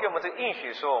保罗给我们这个应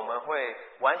许说，我们会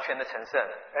完全的成圣。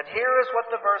And here is what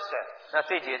the verse says. 那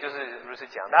这一节就是如此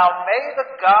讲的。Now may the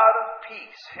God of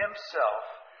peace himself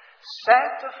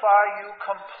sanctify you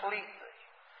completely,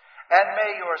 and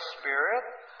may your spirit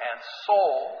and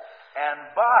soul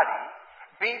and body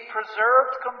be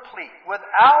preserved complete,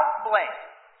 without blame,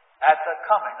 at the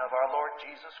coming of our Lord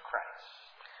Jesus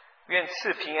Christ. 愿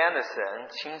赐平安的神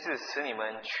亲自使你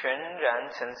们全然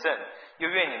成圣，又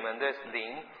愿你们的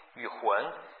灵与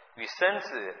魂与身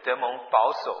子得蒙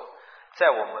保守，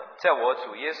在我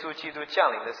主耶稣基督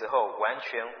降临的时候，完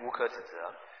全无可指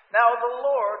责。Now the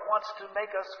Lord wants to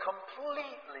make us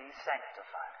completely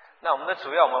sanctified. 那我们的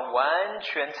主要我们完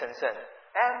全成圣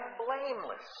and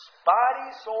blameless,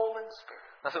 body, soul, and spirit.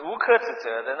 那是无可指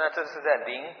责的。那这是在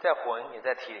灵、在魂也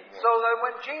在体里面。 So that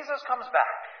when Jesus comes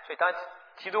back, 所以当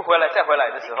基督再回来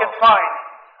的 he 时候， can find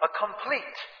a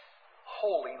complete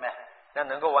holy man. 那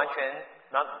能够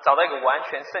找到一个完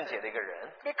全圣洁的一个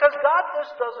人。 Because God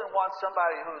just doesn't want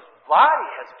somebody whose body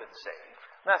has been saved.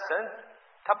 那神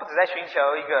他不只在寻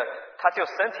求一个他就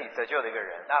身体得救的一个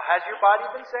人。 Now, has your body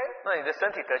been saved? 那你的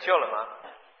身体得救了吗？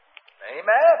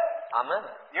 Amen. 阿门。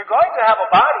 You're going to have a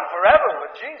body forever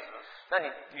with Jesus. 那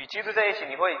你与基督在一起，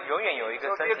你会永远有一 So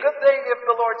个 it'd 身 be a 体。 good thing if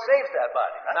the Lord saves that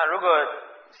body. Right? 那如果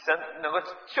神能够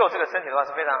救这个身体的话，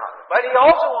是非常好的。 But He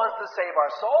also wants to save our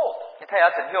soul. 他也要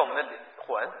拯救我们的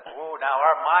魂。 Oh, now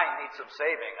our mind needs some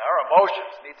saving. Our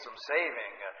emotions need some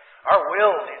saving. Our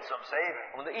will needs some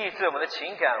saving. 我们的意志、我们的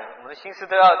情感、我们的心思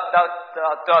都要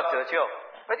得救。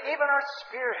 But even our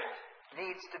spirit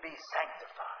needs to be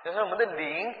sanctified. 就是我们的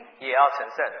灵也要成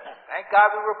圣。 Thank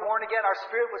God we were born again. Our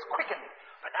spirit was quickened.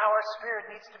 But now our spirit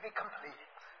needs to be completed.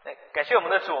 感谢我们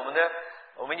的主，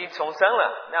我们已经重生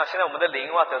了。那现在我们的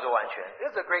灵要得着完全，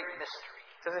 This is a great mystery.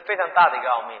 这是非常大的一个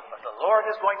奥秘。 But the Lord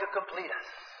is going to complete us.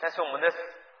 但是我们的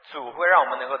主会让我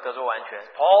们能够得着完全。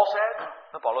 Paul said,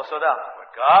 那保罗说到，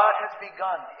 what God has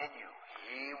begun in you,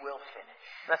 He will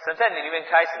finish. 那神在你里面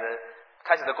开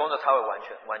始的工作，他会完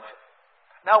全。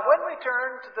 Now, when we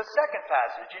turn to the second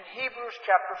passage in Hebrews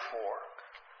chapter 4,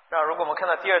 那如果我们看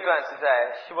到第二段是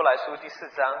在希伯来书第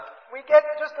4章， we get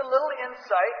just a little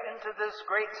insight into this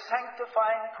great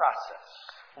sanctifying process.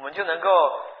 我们就能够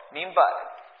明白，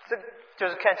这就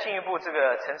是看进一步这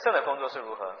个成圣的工作是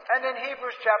如何。 And in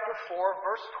Hebrews chapter 4,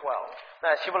 verse 12,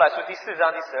 那希伯来书第4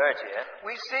章第12节，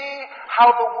 we see how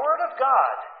the Word of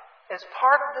God is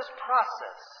part of this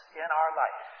process in our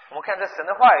life. 我们看这神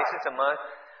的话语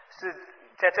是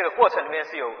在这个过程里面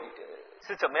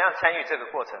是怎么样参与这个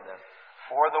过程的。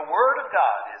 For the Word of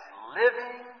God is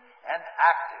living and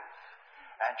active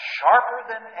and sharper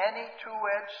than any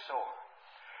two-edged sword,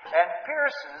 and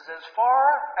pierces as far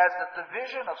as the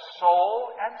division of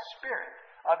soul and spirit,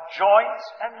 of joints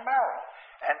and marrow,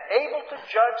 and able to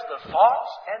judge the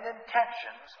thoughts and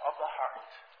intentions of the heart.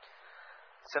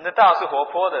 神的道是活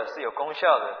泼的，是有功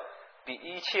效的，比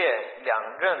一切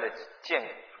两刃的剑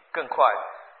更快，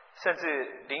甚至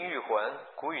灵与魂、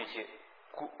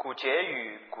骨节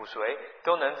与骨髓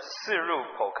都能刺入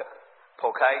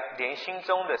剖开，连心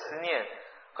中的思念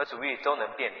和主意都能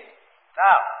辨明。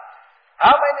 Now,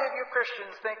 how many of you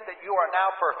Christians think that you are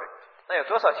now perfect? 那有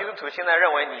多少基督徒现在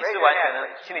认为你是完全的？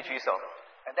请你举手，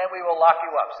 And then we will lock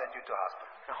you up, send you to hospital.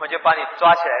 然后就把你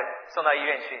抓起来送到医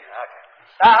院去。 Okay.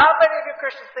 Now, how many of you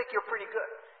Christians think you're pretty good?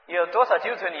 有多少基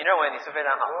督徒你认为你是非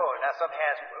常好？ Oh, now some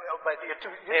hands, but you're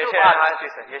too 有些人他 honest. 举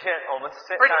手，有些人我们是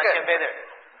Pretty 非常 good. 谦卑的人，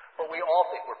 But we all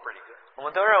think we're pretty good. 我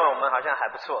们都认为我们好像还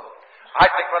不错。 I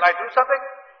think when I do something,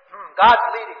 God's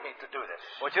leading me to do this.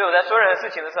 我觉得我在做任何事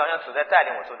情的时候，好像主在带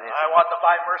领我做这件事。 I want to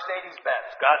buy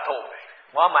Mercedes-Benz. God told me.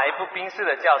 我要买一部宾士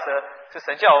的轿车，是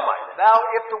神叫我买的。 Now,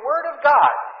 if the Word of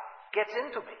God gets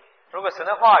into me, 如果神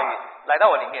的话语来到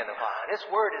我里面的话， this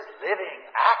Word is living,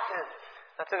 active,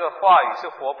 那这个话语是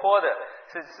活泼的，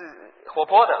是活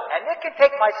泼的， and it can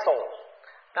take my soul,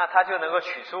 那它就能够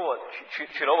取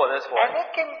了我的 and 魂，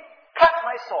 it can cut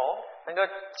my soul 能够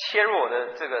切入我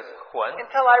的这个魂，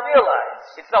 until I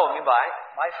realize 一直到我明白，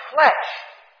 my flesh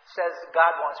says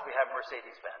God wants me to have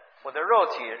Mercedes-Benz. 我的肉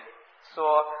体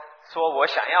说我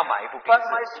想要买一部宾 But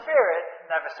my 士， spirit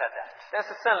never said that. 但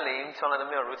是圣灵从来都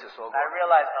没有如此说过。 I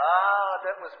realized,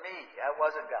 that was me. That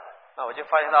wasn't God. 那我就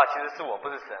发现到，其实是我，不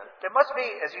是神。 There must be,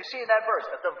 as you see in that verse,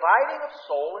 a dividing of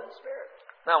soul and spirit.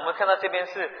 那我们看到这边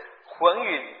是魂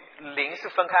与灵是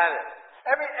分开的，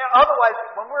 Otherwise,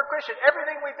 when we're a Christian,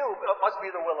 everything we do must be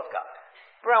the will of God.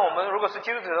 不然我们如果是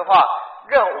基督徒的话，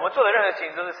我们做的任何事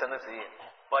情都是神的旨意。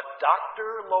 But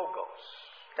Dr. Logos,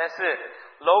 但是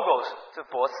Logos 这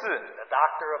博士， the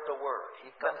doctor of the Word,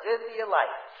 he comes into your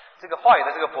life 这个话语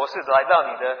的这个博士来到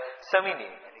你的生命里，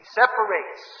 and he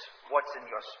separates what's in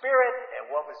your spirit and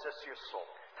what was just your soul.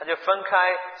 他就分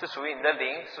开是属于你的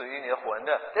灵，属于你的魂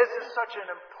的。 This is such an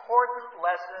important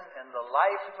lesson in the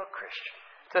life of a Christian.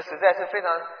 这实在是非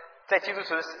常在基督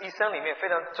徒的一生里面非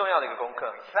常重要的一个功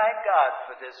课。 Thank God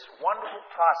for this wonderful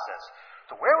process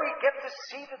to where we get to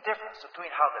see the difference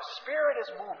between how the Spirit is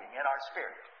moving in our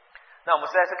spirit, 那我们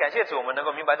实在是感谢主，我们能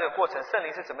够明白这个过程，圣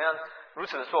灵是怎么样如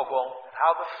此的做工。 and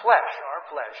how the flesh, our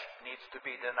flesh, needs to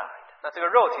be denied. 那这个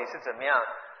肉体是怎么样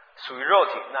属于肉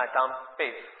体，那当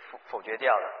被否决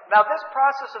掉了。 Now, this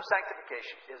process of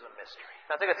sanctification is a mystery.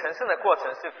 那这个成圣的过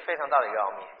程是非常大的一个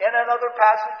奥秘。 In another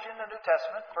passage in the New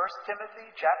Testament, 1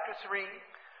 Timothy chapter 3,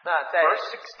 那在 verse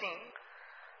 16,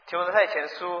 提摩太前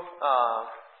书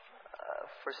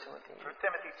1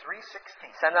 Timothy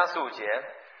 3:16, 3章15节，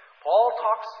 Paul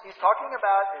he's talking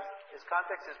about, his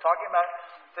context is talking about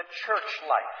the church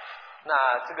life.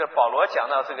 那这个保罗讲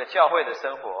到这个教会的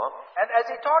生活， And as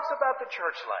he talks about the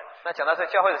church life, 那讲到这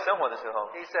个教会的生活的时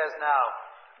候， he says, now,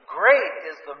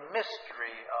 great is the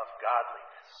mystery of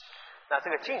godliness. 那这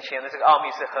个敬虔的这个奥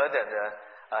秘是何等的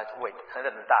何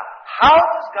等的大。 How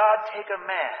does God take a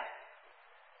man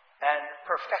and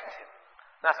perfect him?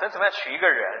 那神怎么样取一个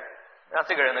人，让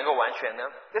这个人能够完全呢？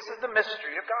 This is the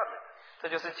mystery of godliness. 这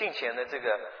就是敬虔的这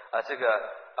个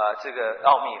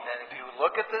奥秘。 And if you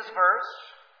look at this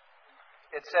verse,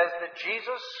 it says that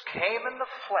Jesus came in the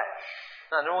flesh,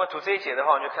 那如果读这一节的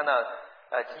话，我们就看到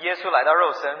耶稣来到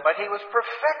肉身， but he was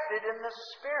perfected in the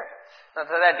spirit, 那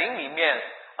他在灵里面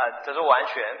则是完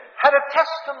全。 had a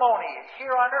testimony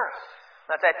here on earth,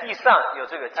 那在地上有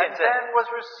这个见 and 证， then was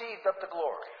received up to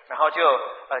glory. 然后就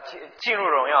进入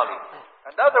荣耀里。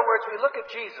 In other words, we look at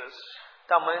Jesus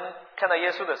当我们看到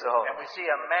耶稣的时候， and we see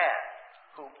a man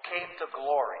who came to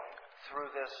glory through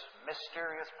this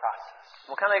mysterious process.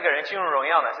 我看到一个人进入荣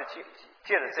耀呢，是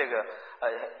借着这个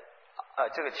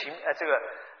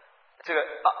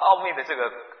奥秘的这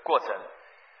个过程。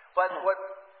 But what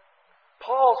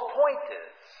Paul's point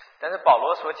is, 但是保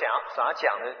罗想要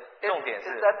讲的重点 is 是，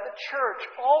 that the church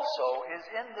also is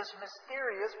in this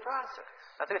mysterious process.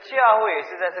 那这个教会也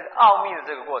是在这个奥秘的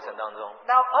这个过程当中。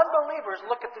 Now, unbelievers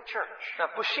look at the church, 那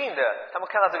不信的，他们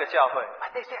看到这个教会，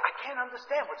 and they say, I can't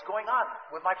understand what's going on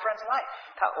with my friend's life.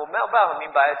 我没有办法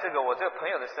明白我这个朋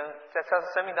友的在他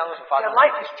生命当中所发 Their 生的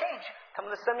life is changing. 他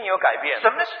们的生命有改变 It's，a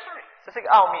mystery. 这是一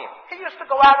个奥秘。 He used to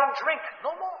go out and drink,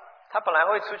 no more. 他本来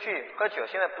会出去喝酒，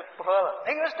现在不喝了。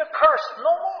 He used to curse, no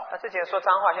more. 他之前说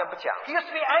脏话，现在不讲。 He used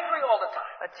to be angry all the time.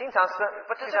 他经常生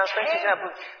气，现在不，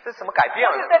这是什么改变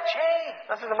What is 了？ that change?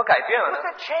 那是什么改变了 What's 呢？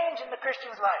 that change in the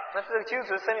Christian's life? 那这个基督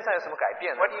徒生命上有什么改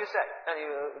变呢 What？do you say? 那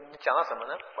你讲到什么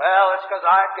呢？ Well, it's because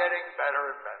I'm getting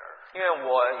better and better. 因为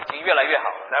我已经越来越好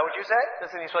Is 了。 that what you say? 这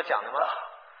是你所讲的吗？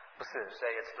不是， You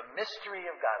say it's the mystery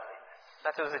of godliness.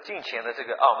 那就是敬虔的这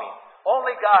个奥秘。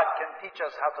 Only God can teach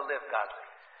us how to live godly.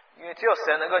 因为只有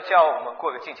神能够教我们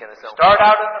过一个敬虔的生活。 Start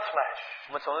out in the flesh.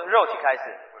 我们从肉体开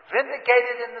始， We're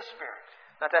vindicated in the spirit.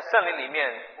 那在圣灵里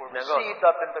面 We're 能够， received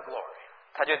up into glory.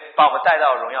 他就把我们带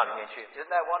到荣耀里面去。 Isn't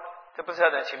that wonderful? 这不是何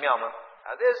等奇妙吗？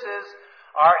 Now, this is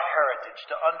our heritage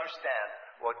to understand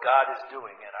what God is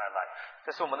doing in our life.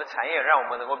 这是我们的产业，让我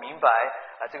们能够明白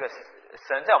这个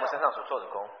神在我们身上所做的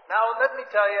工。 Now, let me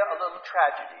tell you a little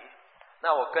tragedy.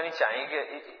 那我跟你讲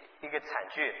一个惨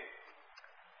剧。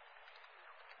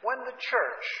 When the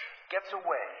church gets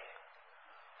away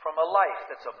from a life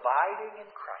that's abiding in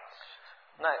Christ,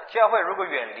 那教会如果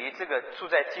远离这个住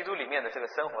在基督里面的这个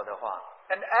生活的话，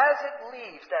 and as it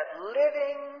leaves that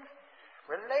living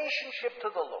relationship to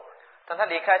the Lord, 当他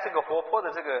离开这个活泼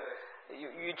的这个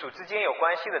与主之间有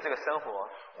关系的这个生活。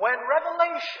When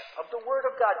revelation of the Word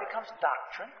of God becomes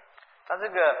doctrine, 当这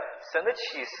个神的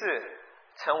启示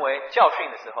成为教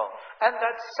训的时候， and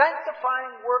that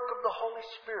sanctifying work of the Holy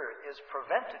Spirit is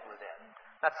prevented within,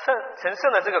 那成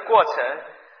圣的这个过程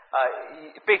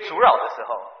被阻扰的时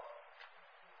候，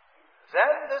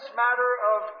 then this matter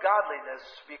of godliness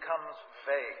becomes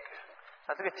vague.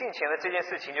 那这个敬虔的这件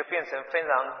事情就变成非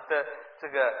常的这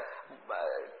个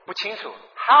不清楚。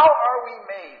 How are we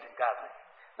made godly?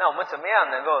 那我们怎么样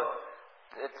能够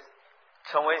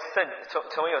成为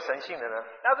有神性的呢？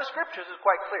 Now the Scriptures is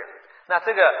quite clear. 那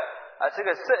这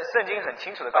个圣经很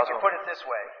清楚的 I 告诉 can 我 put 们， it this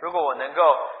way. 如果我能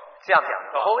够这样讲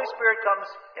的 The 话， Holy Spirit comes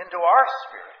into our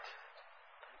spirit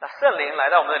那圣灵来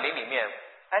到我们的灵里面，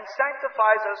 and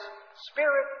sanctifies us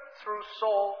spirit through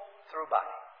soul through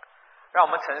body. 让我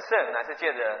们成圣，乃是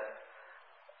借着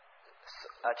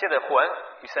魂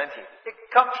与身体， It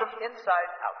comes from inside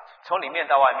out. 从里面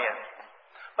到外面。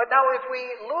 But now if we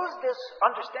lose this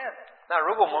understanding, 那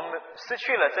如果我们失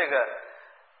去了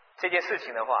这件事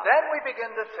情的话， then we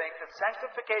begin to think that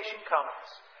sanctification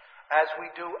comes as we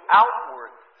do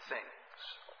outward things.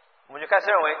 我们就开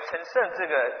始认为成圣这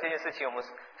件事情，我们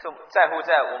是在乎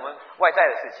在我们外在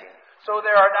的事情。 So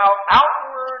there are now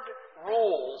outward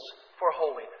rules for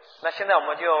holiness. 那现在我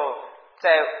们就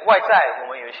在外在，我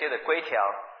们有一些的规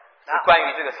条是关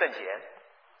于这个圣洁。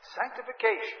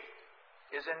 Sanctification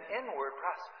is an inward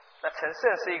process. 那成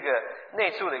圣是一个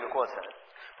内住的一个过程。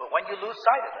 But when you lose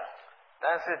sight of that,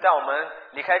 但是当我们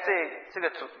离开这个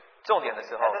重点的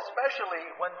时候， and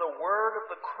especially when the word of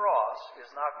the cross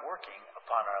is not working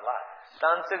upon our lives,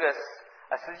 当这个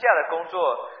十字架的工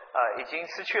作已经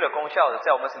失去了功效的，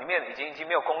在我们里面已经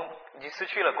失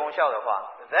去了功效的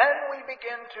话， then we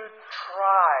begin to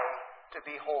try to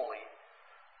be holy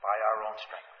by our own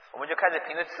strength. 我们就开始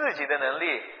凭着自己的能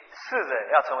力试着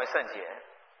要成为圣洁。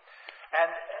 And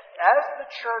as the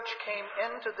church came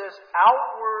into this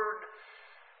outward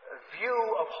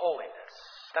view of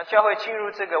holiness, 当教会进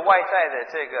入这个外在的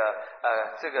这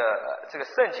个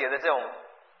圣洁的这种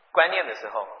观念的时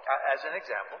候， as an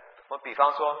example, 我比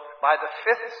方说， by the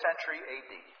 5th century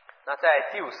AD, 那在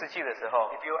第5世纪的时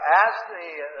候， if you ask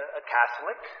a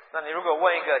Catholic 那你如果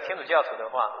问一个天主教徒的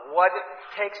话， what it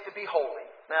takes to be holy,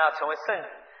 那要成圣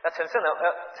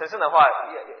的话，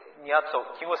你要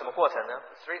经过什么过程呢？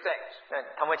 3 things. 那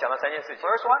他们会讲到3件事情。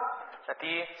 First one, 那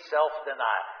第一，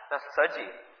 self-denial. 那舍己，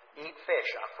 Eat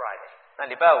fish on Friday. 那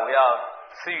礼拜5要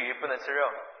吃鱼，不能吃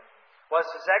肉。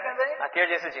 What's the second thing? 那第2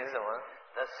件事情是什么呢？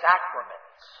 The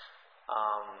sacraments.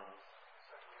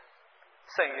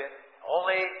 圣约。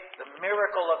 Only the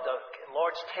miracle of the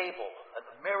Lord's table, and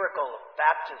the miracle of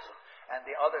baptism, and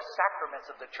the other sacraments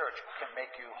of the church can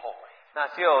make you holy. 那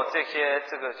只有这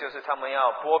个就是他们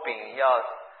要剥饼，要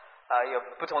有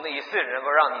不同的仪式，能够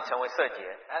让你成为圣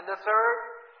洁。 And the third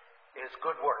is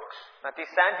good works. 那第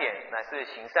3点乃是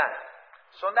行善。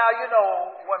 So now you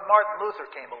know when Martin Luther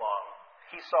came along,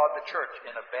 he saw the church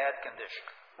in a bad condition.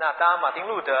 那当马丁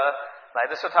路德来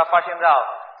的时候，他发现到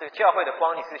这个教会的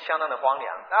光景是相当的荒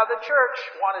凉。 Now the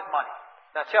church wanted money.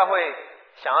 那教会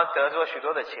想要得着许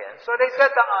多的钱， So they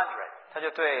said to Andre. 他就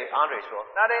对 Andre 说，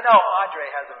 Now they know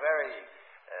Andre has a very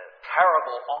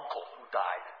terrible uncle who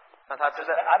died. 那他知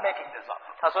道， I'm making this up.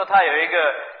 他说他有一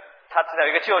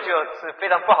个舅舅是非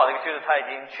常不好的一个舅舅，他已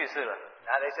经去世了。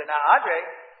 Now they said, now Andre,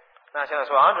 那现在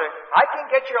说 Andre， I can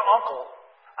get your uncle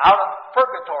out of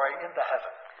purgatory into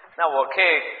heaven. 那我可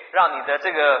以让你的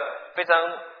这个非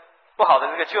常不好的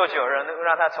这个舅舅，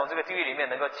让他从这个地狱里面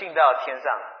能够进到天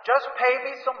上。 Just pay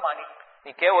me some money.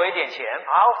 你给我一点钱，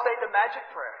 I'll say the magic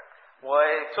prayer. 我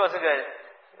做这个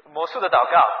魔术的祷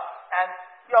告， And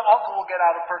your uncle will get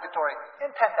out of purgatory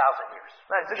in 10,000 years.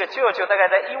 那你这个舅舅大概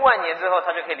在1万年之后，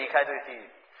他就可以离开这个地狱。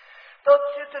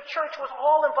 The church was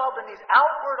all involved in these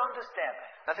outward understandings.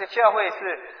 那这个教会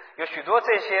是有许多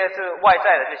这外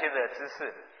在的这些的知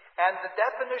识， And the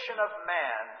definition of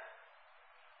man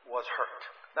was hurt.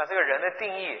 那这个人的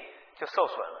定义就受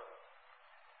损了。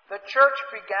 The church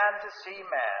began to see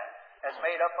man as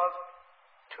made up of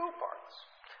 2 parts.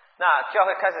 那教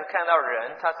会开始看到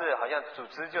人，他是好像组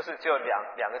织就是只有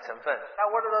两个成分。 Now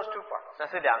what are those 2 parts? 那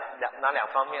是哪两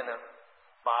方面呢？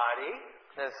 Body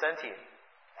那是身体，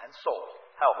 and soul.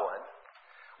 还有魂。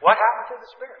 What happened to the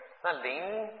spirit? 那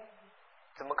灵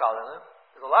怎么搞的呢？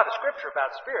 There's a lot of scripture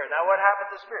about spirit. Now what happened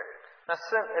to spirit?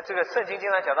 那这个圣经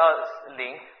经常讲到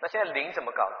灵，那现在灵怎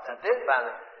么搞？怎么办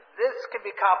呢？ This can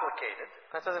be complicated,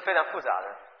 那这是非常复杂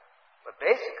的。 but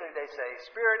basically they say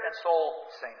spirit and soul,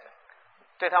 same thing.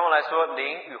 对他们来说，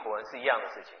灵与魂是一样的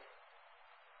事情。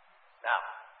 Now,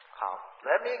 好，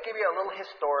 let me give you a little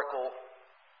historical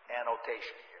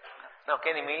annotation here. 那我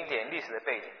给你们一点历史的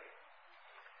背景。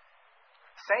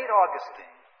Saint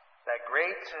Augustine, that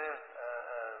great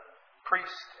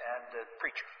priest and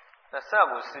preacher. 那圣奥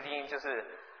古斯丁就是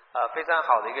非常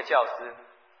好的一个教师。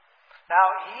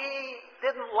Now he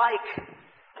didn't like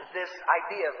this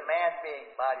idea of man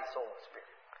being body, soul, and spirit.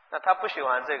 那他不喜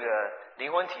欢这个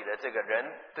灵魂体的这个人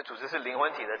的组织是灵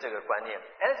魂体的这个观念。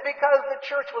And it's because the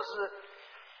church was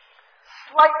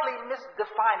slightly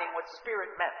misdefining what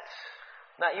spirit meant.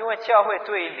 那因为教会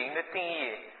对于灵的定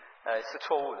义是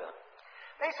错误的。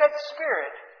They said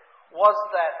spirit was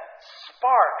that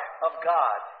spark of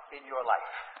God in your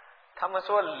life. 他们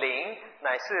说灵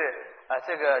乃是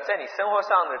这个在你生活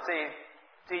上的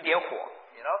这一点火。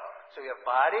You know, so you have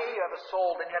body, you have a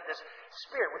soul, then you have this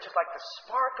spirit, which is like the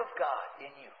spark of God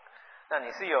in you. 那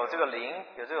你是有这个灵，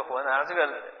有这个魂，然后这个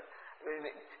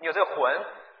你有这个魂，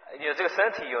有这个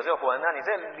身体，有这个魂，那你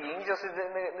这灵就是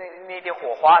那一点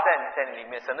火花在你里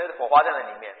面，神的火花在那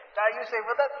里面。Now you say,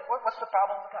 well, what's the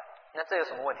problem with that? 那这有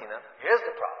什么问题呢？ Here's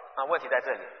the problem. 啊，问题在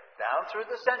这里。Down through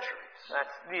the centuries, 那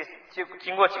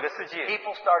经过几个世纪，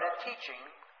 people started teaching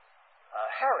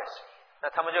heresy. 那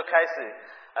他们就开始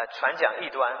传讲异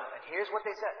端。And here's what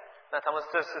they said. 那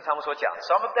这是他们所讲的。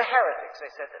 Some of the heretics, they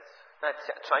said this. 那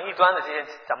传异端的这些，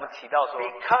咱们提到说，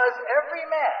 Because every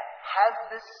man has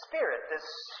this spirit, this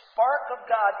spark of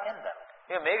God in them.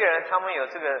 因为每个人他们有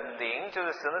这个灵，就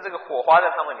是神的这个火花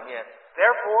在他们里面，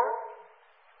 Therefore,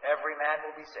 every man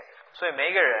will be saved. 所以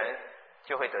每一个人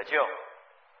就会得救。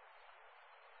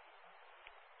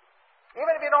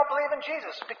 Even if you don't believe in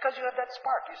Jesus, because you have that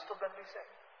spark, you're still going to be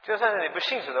saved. 就算是你不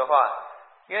信主的话，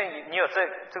因为你有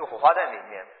这个火花在里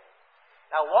面。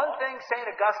 Now, one thing St.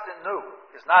 Augustine knew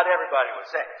is not everybody was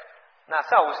saved. 那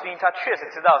圣奥古斯丁他确实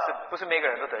知道不是每个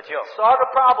人都得救。 Saw the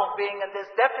problem being in this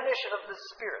definition of the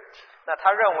spirit. 那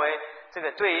他认为这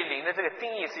个对于灵的这个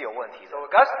定义是有问题的。 So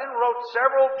Augustine wrote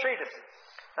several treatises.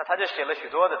 那他就写了许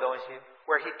多的东西，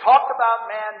 where he talked about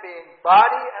man being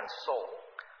body and soul.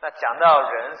 那讲到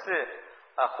人是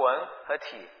魂和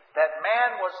体， That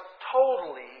man was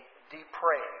totally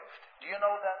depraved. Do you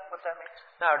know what that means?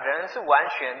 那人是完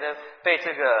全的被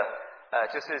这个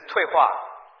就是退化。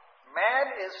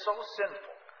 Man is so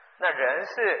sinful. 那人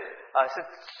是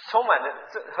充满的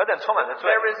何等充满的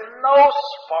罪。 There is no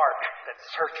spark that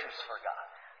searches for God.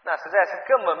 那实在是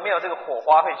根本没有这个火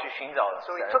花会去寻找的。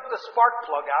 So he took the spark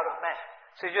plug out of man.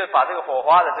 所以就把这个火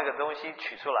花的这个东西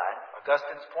取出来。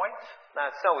 Augustine's point. 那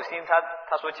圣武心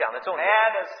他所讲的重点，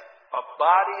 Man is a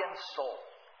body and soul.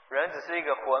 人只是一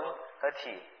个魂和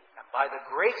体。 And by the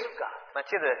grace of God, 那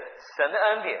借着神的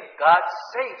恩典， God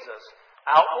saves us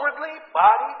outwardly,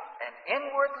 body, and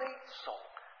inwardly, soul.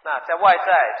 那在外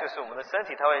在就是我们的身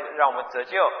体，它会让我们得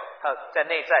救；在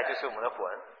内在就是我们的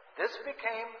魂。 This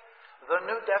became the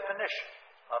new definition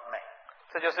of man.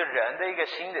 这就是人的一个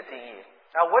新的定义。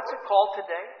 Now, what's it called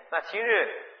today? 那今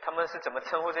日他们是怎么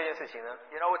称呼这件事情呢？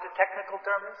 You know what the technical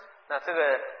term is? 那这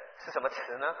个是什么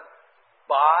词呢？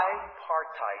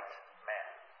 Bipartite man.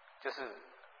 就是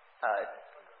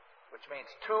which means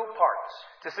two parts,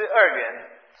 就是二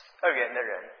元的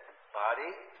人，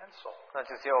 body and soul. 那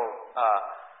就只有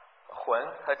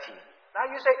魂和体。 Now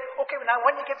you say, okay, now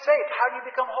when you get saved, how do you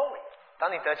become holy?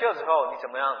 当你得救之后，你怎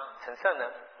么样成圣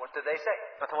呢？ What do they say?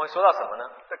 那他们会说到什么呢？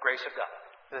 The grace of God.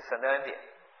 这是神的恩典。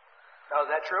 Now, is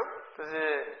that true? 这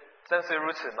是真是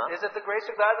如此吗？ Is it the grace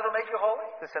of God that will make you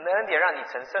holy? 是神的恩典让你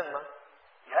成圣吗？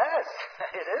 Yes,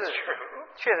 it is true.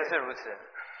 确实是如此。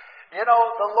 You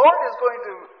know, the Lord is going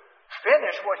to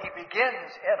finish what He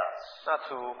begins in us. 那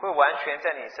主会完全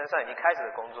在你身上已经开始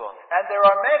的工作。 And there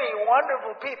are many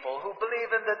wonderful people who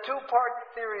believe in the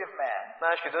two-part theory of man.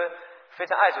 那许多非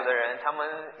常爱主的人，他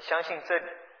们相信这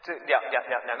两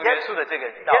个元素的这个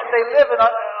道 Yet 理。 they live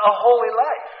a holy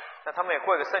life. 那他们也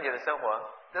过一个圣洁的生活，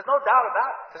 There's no doubt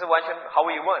about it. 这是完全毫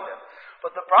无疑问的。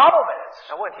 But the problem is,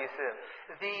 那问题是，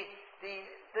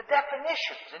 the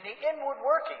definitions and the inward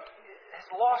working has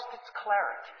lost its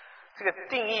clarity. 这个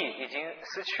定义已经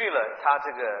失去了它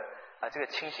这个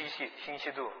清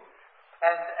晰度。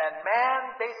 And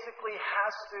man basically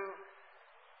has to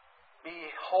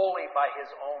be holy by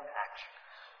his own action.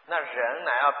 那人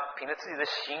乃要凭着自己的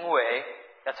行为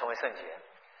要成为圣洁。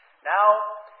 Now,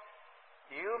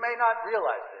 you may not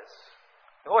realize this.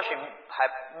 你或许还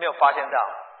没有发现到，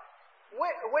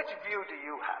 Which view do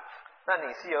you have? 那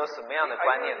你是有什么样的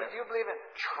观念呢 Do？you believe in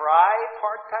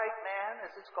tripartite man,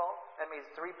 as it's called? That means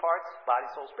three parts, body,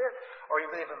 soul, spirit. Or you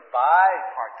believe in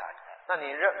bipartite man? 那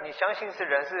你相信是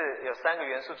人是有三个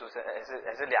元素组成，还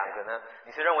是两个呢？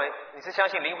你是相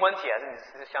信灵魂体，还是你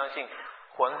是相信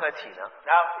魂和体呢？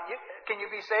 Now, can you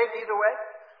be saved either way?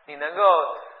 你能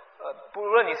够不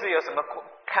论你是有什么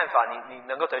看法，你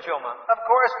能够得救吗？ Of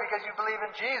course, because you believe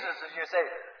in Jesus as your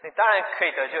Savior. 你当然可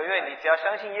以得救，因为你只要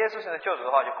相信耶稣是你的救主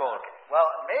的话就够了。 Well,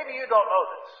 maybe you don't know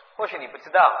this, 或许你不知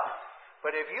道，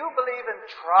 but if you believe in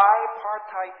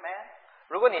tripartite man,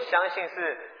 如果你相信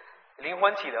是灵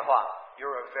魂体的话，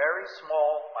 you're a very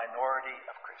small minority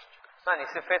of Christians. 那你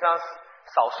是非常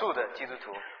少数的基督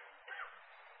徒。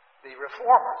 The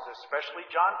reformers, especially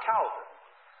John Calvin,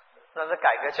 那是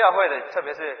改革教会的，特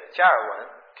别是加尔文，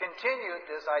 continued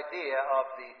this idea of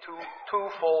the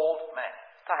twofold man.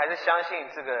 他还是相信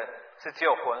这个是只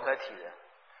有魂和体的。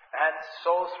 And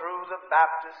so through the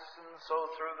Baptists and so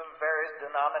through the various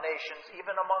denominations,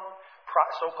 even among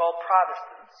so-called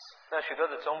Protestants, 那许多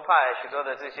的宗派，许多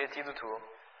的这些基督徒，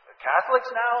 the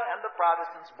Catholics now and the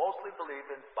Protestants mostly believe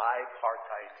in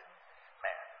bipartite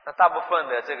man. 那大部分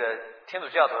的这个天主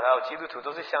教徒还有基督徒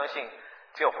都是相信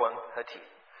只有魂和体。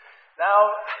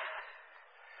 Now,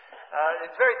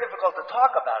 it's very difficult to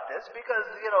talk about this because,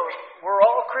 we're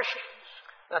all Christians.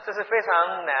 那这是非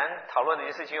常难讨论的一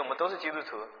件事情，我们都是基督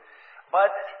徒。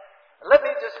 But let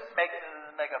me just make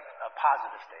a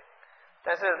positive statement.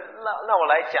 但是让我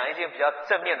来讲一件比较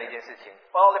正面的一件事情。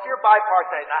 Well, if you're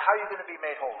bipartite, now how are you going to be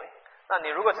made holy? 那你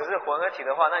如果只是混合体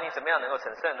的话，那你怎么样能够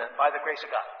成圣呢？ By the grace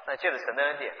of God. 那借着神的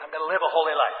恩典， I'm going to live a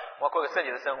holy life. 我要过个圣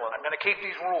洁的生活， I'm going to keep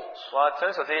these rules. 我要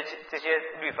遵守这些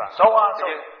律法， So on,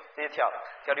 这些条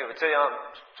律，我这样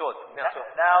做那样做，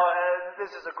 Now,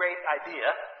 this is a great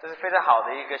idea. 这是非常好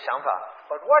的一个想法。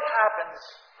 But what happens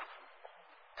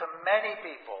to many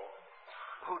people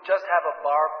who just have a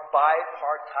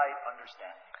bipartite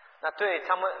understanding? 那对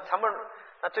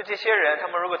那对这些人，他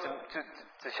们如果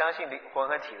只相信混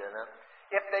合体的呢？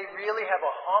 If they really have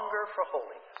a hunger for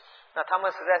holiness, 那他们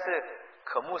实在是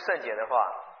渴慕圣洁的话，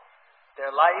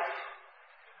 their life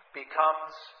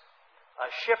becomes a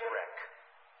shipwreck,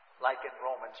 like in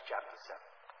Romans chapter 7.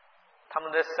 他们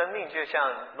的生命就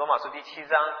像罗马书第7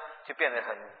章，就变得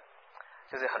很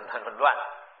乱，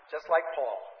 Just like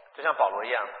Paul. 就像保罗一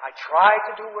样。 I try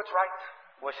to do what's right.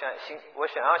 我想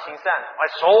要行善， My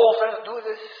soul says do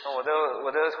this. 我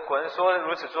的魂说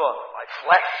如此做， My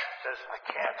flesh says I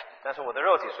can't. 但是我的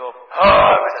肉体说，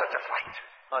 It's such a fight.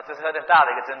 这是很大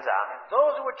的一个挣扎。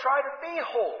 Those who would try to be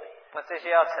holy, 那这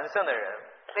些要成圣的人，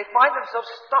 they find themselves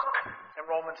stuck in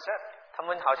Romans 7. 他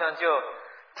们好像就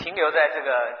停留在这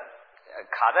个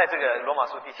卡在这个罗马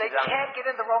书第 They 7章， can't get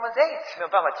into Romans 8. 没有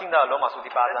办法进到罗马书第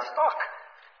8 They're 章， stuck.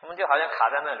 他们就好像卡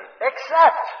在那里，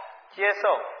 Except 接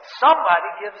受，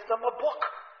 somebody gives them a book.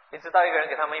 一直到一个人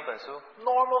给他们一本书，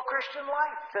 Normal Christian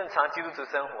life. 正常基督徒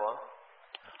生活，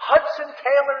 Hudson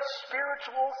Taylor's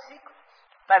spiritual secrets.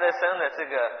 戴德生的这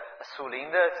个属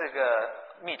灵的这个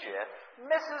秘诀，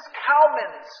 Mrs.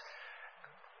 Cowman's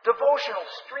devotional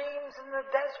streams in the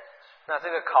desert. 那这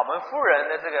个考门夫人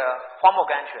的这个荒漠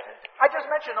甘泉， I just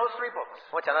mentioned those 3 books.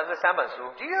 我讲到这3本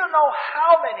书， Do you know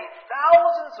how many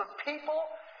thousands of people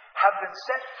have been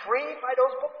set free by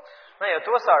those books? 那有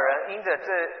多少人因着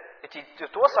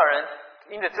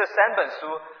这3本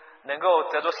书能够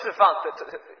得着释放？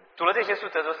读了这些书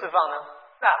得着释放呢？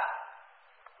 Now,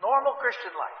 normal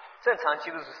Christian life. 正常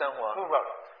基督徒生活 Who wrote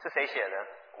it? 是谁写的？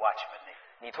 Watchman Nee.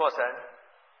 尼拓神。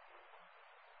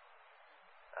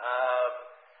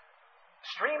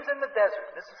 Streams in the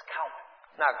desert. Mrs. Cowman.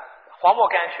 那荒漠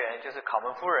甘泉就是考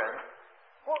门夫人，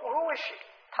 Who is she?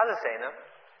 她是谁呢？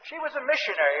 She was a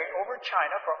missionary over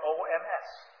China for OMS.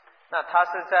 那她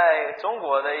是在中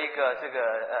国的一个这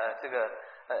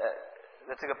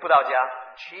个布道家，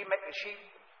 She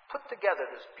put together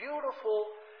this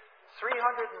beautiful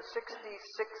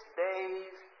 366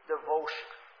 days devotion.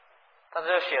 她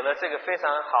就写了这个非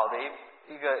常好的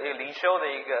一个灵修的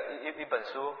一本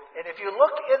书。 And if you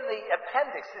look in the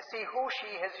appendix to see who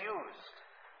she has used,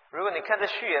 如果你看这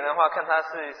序言的话，看他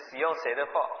是使用谁的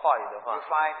话语的 you 话，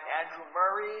 find Andrew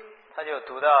Murray, 他就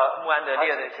读到穆安德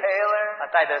烈的 Hudson Taylor,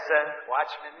 戴德生、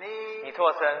 Watchman Nee. 尼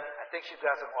拓生， I think she's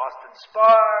got some Austin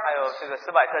Sparks. 还有这个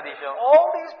斯百特弟兄，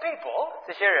 All these people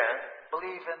这些人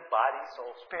believe in body,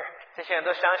 soul, spirit. 这些人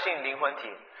都相信灵魂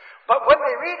体。 But when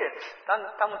they read it, 当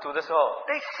他们读的时候，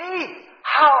 they see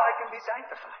how I can be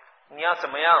sanctified. 你要怎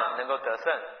么样能够得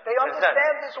胜？ They 成圣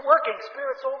understand this working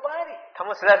spirit, soul, body. 他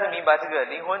们实在是明白这个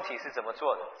灵魂体是怎么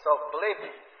做的。 So believe me,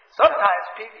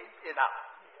 sometimes people,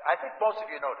 I think most of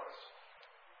you know this.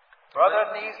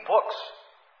 Brother Nee's books,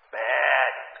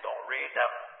 bad. Don't read them.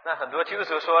 那很多基督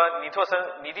徒说，尼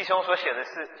弟兄所写的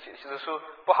书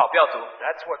不好，不要读。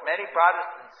 That's what many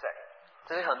Protestants say.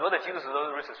 这是很多的基督徒都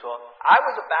如此说。 I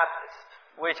was a Baptist.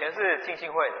 我以前是浸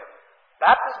信会的，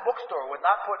 Baptist bookstore would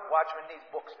not put Watchman Nee's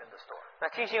books in the store. 那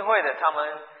浸信会的他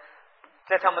们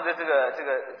在他们的这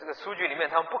个书局里面，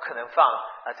他们不可能放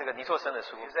这个尼托生的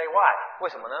书。 You say why? 为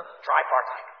什么呢？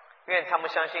 Tripartite. 因为他们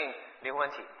相信灵魂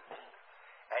体。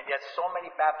 And yet so many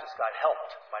Baptists got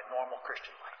helped by normal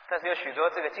Christian life. 但是有许多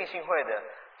这个浸信会的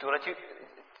读了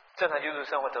正常基督徒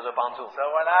生活得到帮助。 So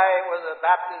when I was a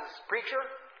Baptist preacher,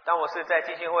 当我是在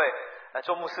浸信会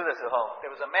做牧师的时候， there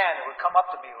was a man who would come up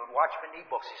to me who would watch me need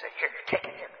books. He'd say, "Here, take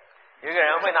it here." 有一个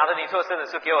人会拿着尼托生的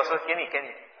书给我说：“给你，给你。”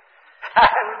 I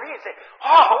would read and say,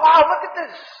 "Oh, wow, look at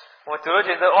this." 我读了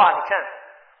觉得哇，你看。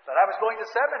 But I was going to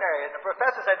seminary, and the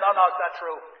professor said, "No, no, it's not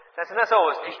true. 但是那时候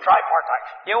我 He's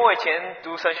tripartite." 因为我以前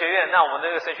读神学院，那我们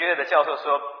那个神学院的教授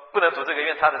说不能读这个，因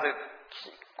为他的这个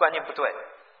观念不对。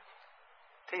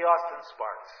 T. Austin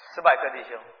Sparks, 斯派克弟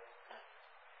兄、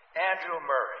 Andrew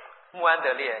Murray, 穆安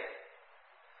德烈、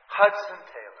 Hudson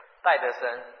Taylor. 戴德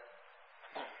森。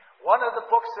 One of the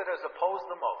books that is opposed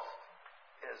the most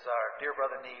is our dear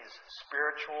brother Nee's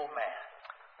Spiritual Man.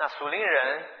 那属灵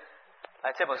人，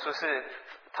这本书是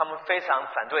他们非常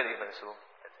反对的一本书。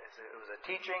 It was a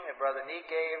teaching that Brother Nee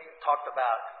gave, talked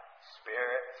about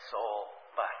spirit, soul,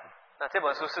 body. 那这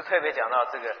本书是特别讲到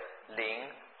这个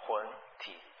灵魂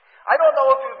体。 I don't know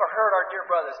if you've ever heard our dear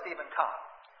brother Stephen Kahn,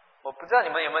 我不知道你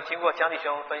们有没有听过江弟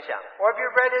兄分享 or if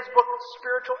you've read his book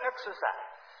Spiritual Exercise.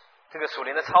 这个属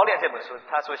灵的操练这本书，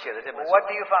他所写的这本 Well, 书。 what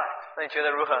do you find? 那你觉得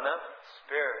如何呢？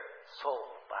 Spirit, soul,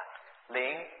 body.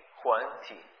 灵魂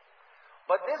体，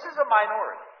 But this is a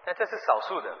minority. 但这是少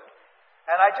数的。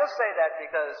 And I just say that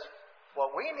because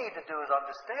what we need to do is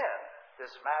understand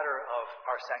this matter of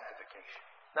our sanctification.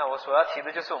 那我所要提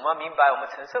的就是我们要明白我们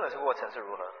成圣的这个过程是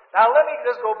如何。 Now let me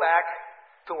just go back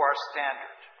to our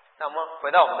standard. 那我们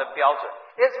回到我们的标准。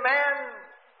 Is man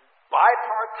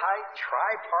bipartite,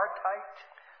 tripartite?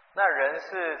 那人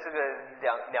是这个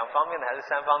两方面的还是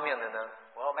三方面的呢？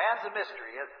 Well, man's a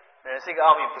mystery, isn't it? 人是一个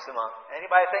奥秘，不是吗？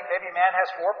 Anybody think maybe man has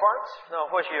 4 parts? 那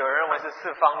或许有人认为是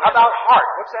四方 How 面的。 about heart?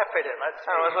 What's that fit in? Let's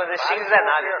那有人说这 say 心是在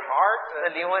哪里 your？ heart. 那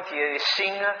灵魂体的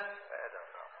心呢？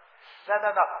 I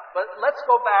don't know. No. But let's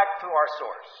go back to our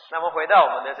source. 那么回到我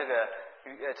们的这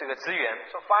个资源，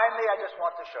 So finally, I just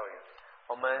want to show you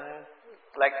我们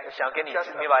来想给你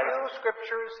just a 明白， few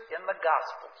scriptures in the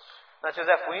Gospels. 那就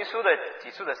在福音书的几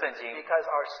处的圣经。 Because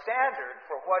our standard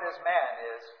for what is man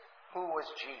is who was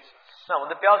Jesus. 那我们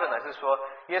的标准呢是说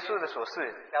耶稣的所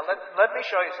事。 Now let me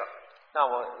show you something. 那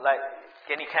我来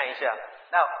给你看一下。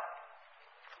 Now,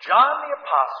 John the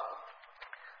Apostle,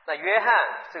 那约翰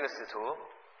这个使徒，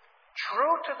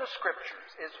 true to the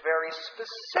scriptures, is very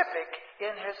specific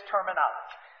in his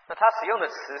terminology. 那他使用的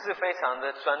词是非常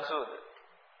的专注的。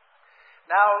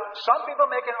 Now, some people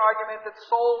make an argument that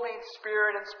soul means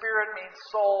spirit and spirit means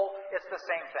soul. It's the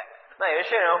same thing. 那有一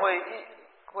些人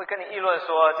会跟你议论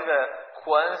说，这个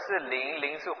魂是灵，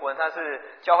灵是魂，它是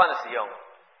交换的使用。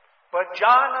 But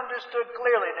John understood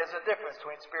clearly there's a difference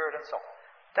between spirit and soul.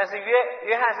 但是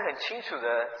约翰是很清楚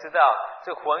的知道，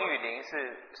这魂与灵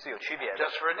是有区别的。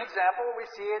 Just for an example, we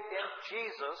see it in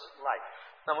Jesus' life.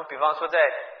 那我们比方说，在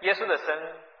耶稣的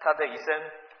他的一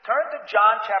生， Turn to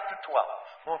John chapter 12.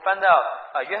 我们翻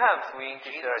到约翰福音第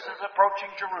12 Jesus 章。 is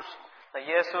approaching Jerusalem. 那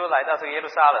耶稣来到这个耶路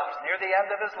撒冷， Near the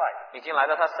end of his life. 已经来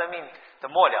到他生命的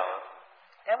末了了。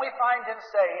 And we find him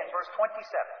say in verse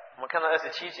 27, 我们看到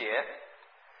27节，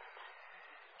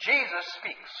 Jesus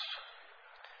speaks.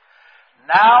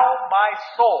 Now my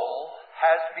soul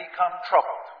has become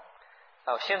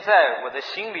troubled. 现在我的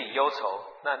心里忧愁。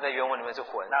那在原文里面是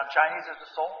魂。 Now Chinese is the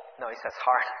soul. No, it says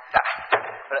heart.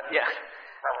 Yeah.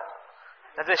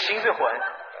 那这心是魂。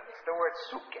 It's the word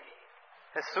suke.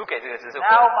 那苏给这个字是 Now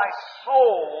魂。 my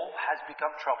soul has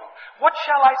become troubled. What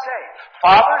shall I say?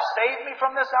 Father, save me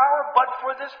from this hour, but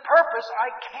for this purpose I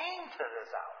came to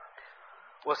this hour.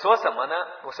 我说什么呢？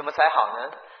我什么才好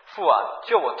呢？父啊，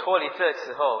救我脱离这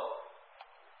时候。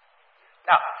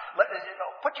 Now,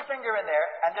 put your finger in there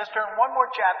and just turn one more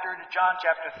chapter to John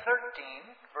chapter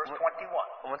 13, verse 21.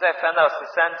 我们再翻到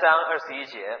13章21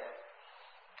节。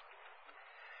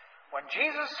 When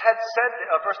Jesus had said,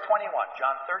 verse 21,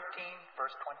 John 13,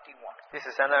 verse 21. 第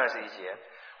13章21节。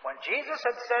 When Jesus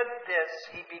had said this,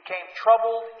 he became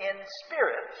troubled in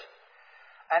spirit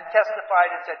and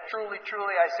testified and said, Truly,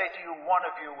 truly, I say to you, one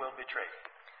of you will betray me.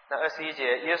 那21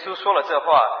节，耶稣说了这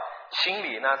话，心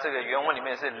里那这个原文里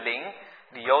面是灵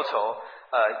里忧愁，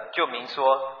就明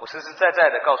说，我实实在在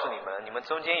的告诉你们，你们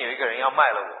中间有一个人要卖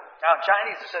了我。 Now, in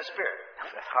Chinese it says spirit.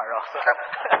 That's hard also.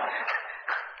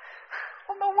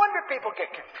 Well, no wonder people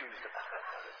get confused about it.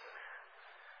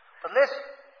 But listen,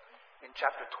 in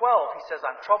chapter 12, he says,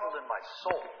 I'm troubled in my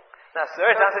soul. 那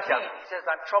12章是 13, 讲， he says,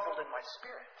 I'm troubled in my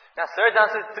spirit. 那12章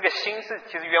是这个心是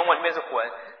其实原文里面是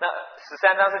魂，那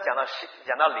13章是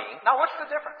讲到灵。 Now, what's the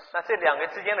difference? 那这两个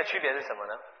之间的区别是什么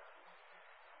呢？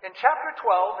 In chapter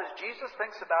 12, as Jesus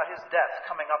thinks about his death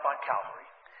coming up on Calvary,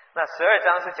 那12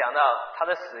章是讲到他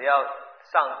的死要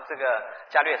上这个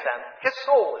加略山， his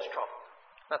soul is troubled.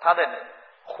 那他的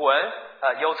魂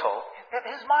忧愁，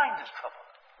 His mind is troubled.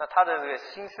 那他的这个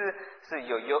心思是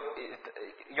有忧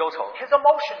愁， His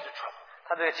emotions are troubled.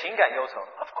 他的情感忧愁。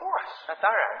 Of course. 那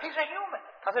当然， He's a human.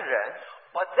 他是人，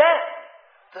 But then,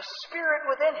 the Spirit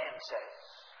within him says,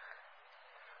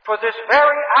 For this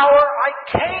very hour I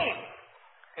came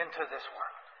into this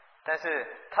world. 但是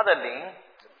他的灵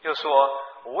就说：“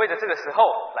我为了这个时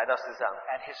候来到世上。”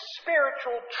 And his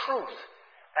spiritual truth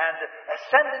and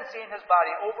ascendancy in his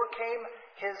body overcame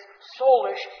his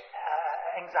soulish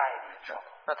anxiety and trouble.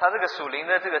 那他这个属灵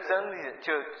的这个真理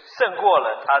就胜过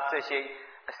了他这些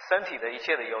身体的一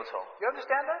切的忧愁。 You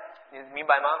understand that? 你明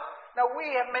白吗？ Now we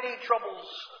have many troubles.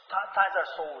 Times our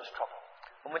soul is troubled.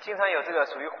 我们经常有这个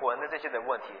属于魂的这些的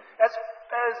问题。 As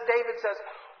David says,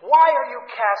 Why are you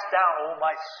cast down, O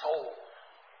my soul?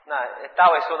 那大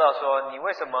卫说到说：“你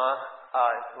为什么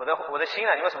我的心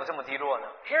啊，你为什么这么低落呢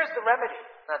Here's the remedy.？”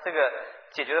 那这个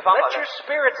解决的方法 Let 呢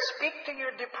your？spirit speak to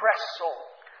your depressed soul.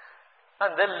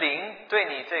 让你的灵对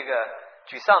你这个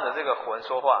沮丧的这个魂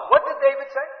说话。 What did David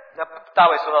say? 那大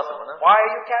卫说到什么呢？ Why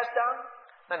are you cast down?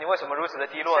 那你为什么如此的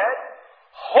低 He 落呢？ said,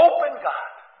 Hope in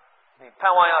God, 你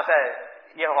盼望要在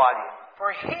耶和华里，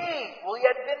 for he will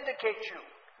yet vindicate you.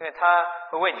 因为他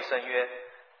会为你伸冤。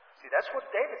 See, that's what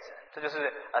David said. 这就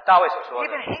是大卫所说的。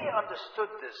 Even he understood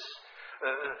this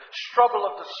struggle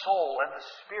of the soul and the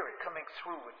spirit coming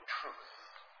through with truth.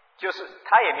 就是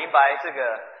他也明白这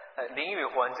个灵与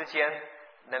魂之间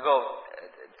能够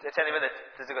在那边的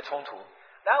这个冲突。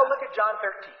 Now look at John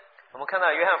 13. 我们看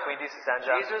到约翰福音第13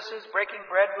章， Jesus is breaking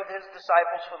bread with his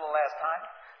disciples for the last time.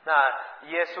 那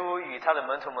耶稣与他的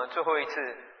门徒们最后一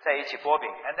次在一起剥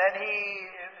饼， And then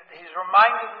he's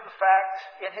reminded of the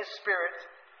fact in his spirit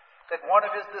that one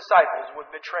of his disciples would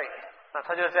betray him. 那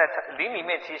他就在灵里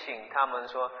面提醒他们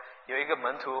说，有一个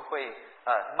门徒会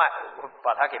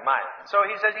把他给卖了。 And so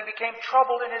he says he became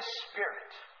troubled in his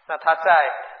spirit. 那他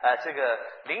在这个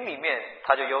灵里面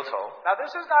他就忧愁。 Now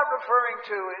this is not referring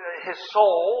to his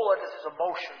soul or his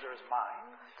emotions or his mind.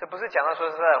 这不是讲到说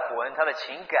是他的魂、他的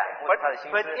情感或者他的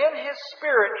心 But 思， in his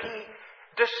spirit he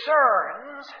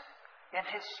discerns in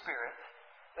his spirit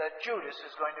that Judas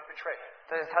is going to betray him.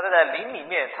 但是他在灵里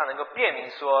面，他能够辨明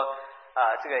说，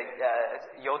这个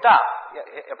犹大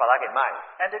要把他给卖了。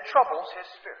 And it troubles his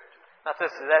spirit. 那这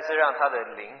实在是让他的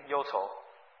灵忧愁。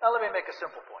 Now let me make a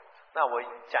simple point. 那我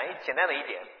讲简单的一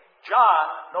点，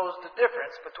 John knows the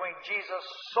difference between Jesus'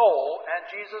 soul and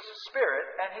Jesus' spirit,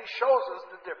 and he shows us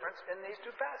the difference in these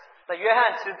two passages. 那约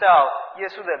翰知道耶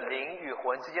稣的灵与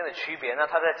魂之间的区别，那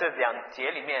他在这两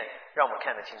节里面让我们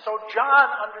看得清楚。 So John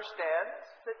understands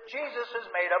that Jesus is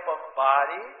made up of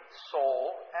body,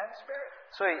 soul, and spirit.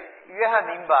 所以约翰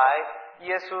明白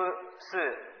耶稣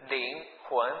是灵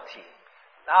魂体。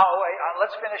 Now,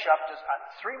 let's finish up just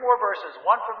 3 more verses,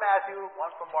 one from Matthew,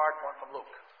 one from Mark, one from Luke.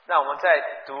 那我们再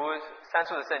读3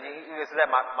处的圣经，一个是在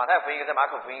马太福音，一个在马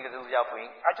可福音，一个在路加福音。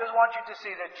 I just want you to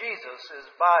see that Jesus is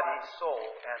body, soul,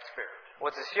 and spirit.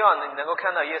 我只希望你能够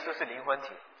看到耶稣是灵魂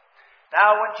体。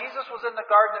 Now, when Jesus was in the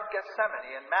Garden of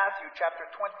Gethsemane in Matthew chapter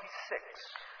 26,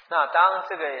 那当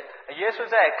这个耶稣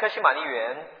在客西马尼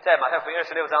园，在马太福音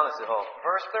26章的时候，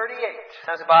 verse 38,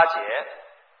 38节，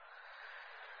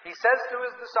 he says to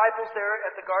his disciples there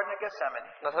at the Garden of Gethsemane,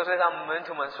 那他对他门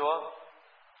徒们说，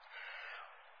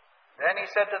 Then he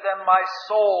said to them, My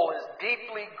soul is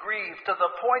deeply grieved to the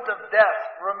point of death.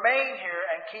 Remain here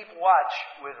and keep watch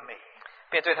with me.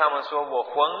 便对他们说，我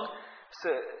魂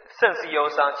甚是忧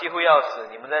伤，几乎要死，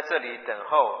你们在这里等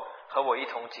候，和我一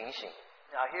同警醒。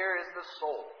 Now here is the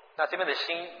soul, 那这边的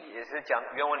心也是讲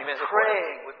原文里面是魂，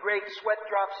 praying with great sweat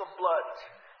drops of blood.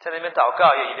 在那边祷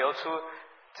告，也流出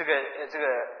这个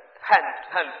汗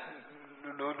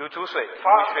如珠水，如血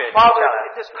流下 Father, 来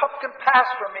if。this cup can pass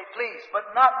from me, please, but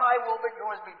not my will, but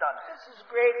yours be done. This is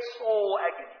great soul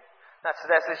agony. 那实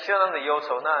在是相当的忧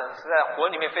愁，那实在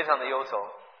魂里面非常的忧愁。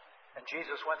 And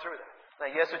Jesus went through that. 那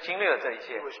耶稣经历了这一 He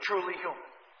切， was truly human.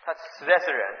 他实在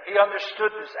是人， He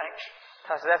understood this anxious.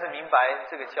 他实在是明白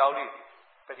这个焦虑。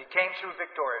 But he came through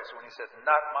victorious when he said,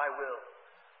 Not my will,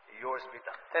 yours be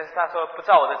done. 但是他说不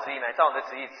照我的旨意，乃照我的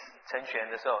旨意成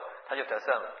全的时候，他就得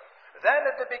胜了。 Then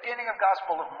at the beginning of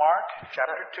Gospel of Mark,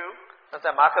 chapter 2, 那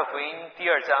在马可福音第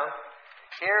2章，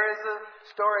 here is a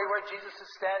story where Jesus is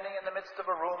standing in the midst of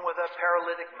a room with a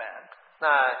paralytic man.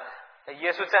 那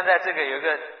耶稣站在这个有一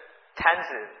个摊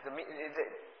子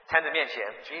面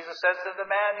前。 Jesus says to the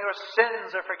man, your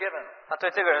sins are forgiven. 他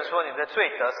对这个人说：“你的罪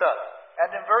得赦。”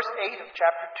 And in verse 8 of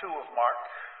chapter 2 of Mark,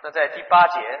 那在第8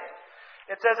节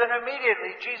it says, and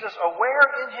immediately Jesus,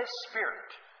 aware in his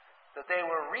spirit that they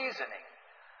were reasoning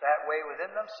that way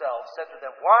within themselves, said to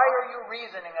them, why are you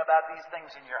reasoning about these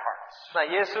things in your hearts? 那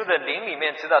耶稣的灵里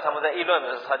面知道他们在议论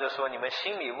的时候，他就说：“你们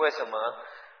心里为什么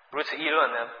如此议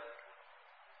论呢？”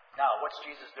 Now, what's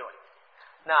Jesus doing?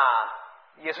 那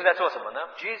耶稣在做什么呢？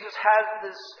 Jesus has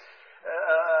this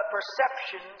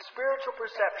perception, spiritual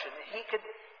perception. He could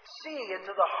see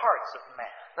into the hearts of man.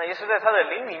 那耶稣在他的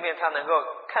灵里面，他能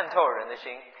够看透人的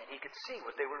心， And he could see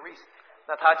what they were reasoning.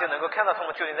 那他就能够看到他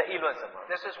们究竟在议论什么。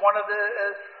 This is one of the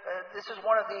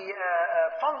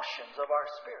functions of our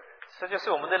spirit. 这就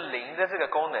是我们的灵的这个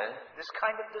功能， This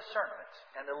kind of discernment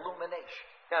and illumination.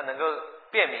 要能够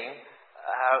辨明，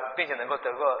并且能够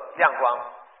得过亮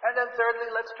光。 And then thirdly,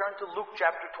 let's turn to Luke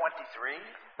chapter 23.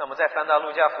 那我们再翻到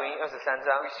路加福音23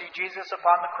章 We，see Jesus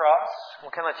upon the cross, 我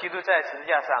们看到基督在十字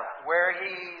架上， where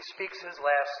he speaks his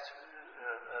last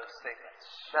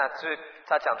statements. 那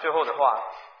他讲最后的话，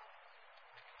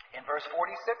 In verse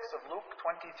 46 of Luke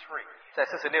 23. 在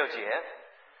46节。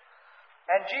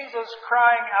 And Jesus,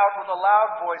 crying out with a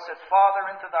loud voice, said, Father,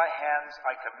 into thy hands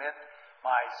I commit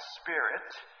my spirit.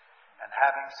 And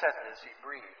having said this, he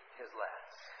breathed his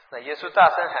last. 那耶稣大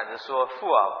声喊着说：“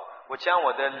父啊，我将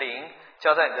我的灵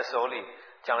交在你的手里。”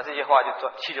讲了这些话，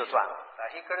气就断了。 Now,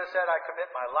 he could have said, I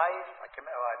commit my life, I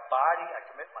commit my body, I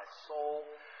commit my soul,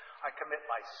 I commit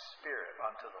my spirit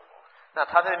unto the Lord. 那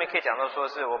他在这边可以讲到说，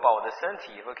是我把我的身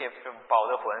体，或可以把我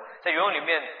的魂，在原文里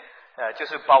面，就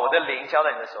是把我的灵交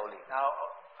在你的手里。 Now,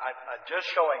 I'm just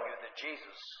showing you that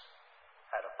Jesus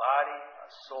had a body, a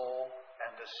soul,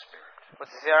 and a spirit. 我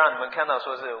只是要让你们看到，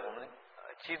说是我们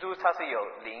基督他是有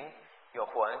灵、有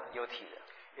魂、有体的。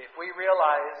 If we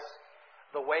realize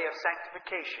the way of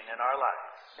sanctification in our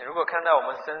lives, 你如果看到我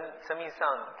们生命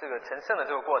上这个成圣的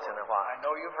这个过程的话， I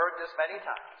know you've heard this many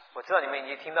times, 我知道你们已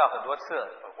经听到很多次了。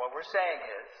 but what we're saying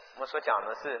is, 我们所讲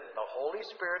的是， the Holy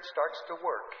Spirit starts to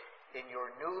work in your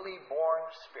newly born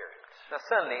spirit. 那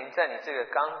圣灵在你这个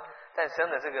刚诞生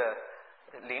的这个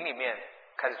灵里面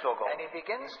开始做工， And he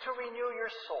begins to renew your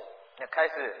soul. 那开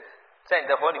始在你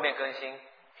的魂里面更新，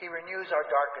 He renews our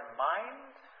darkened mind.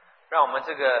 让我们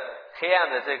这个黑暗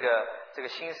的这个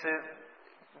心思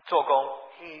做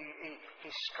工，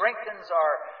 He strengthens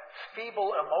our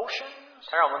feeble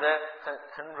emotions. 让我们的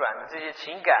很软的这些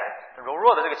情感、很柔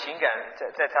弱的这个情感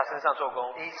在他身上做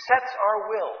工， He sets our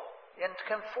will in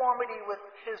conformity with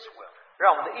his will,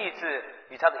 让我们的意志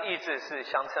与他的意志是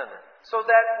相称的， so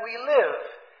that we live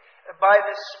by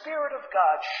the Spirit of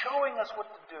God showing us what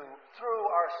to do through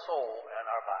our soul and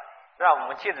our body. 让我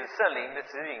们借着圣灵的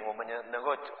指引，我们能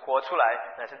够活出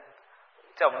来，乃是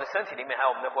在我们的身体里面还有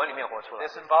我们的魂里面活出来。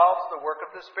 This involves the work of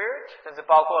the Spirit. 甚至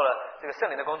包括了这个圣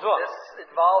灵的工作， This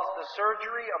involves the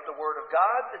surgery of the Word of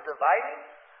God, the dividing.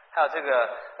 还有这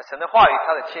个神的话语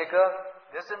它的切割，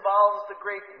 This involves the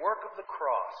great work of the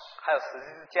cross 还有十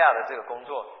字架的这个工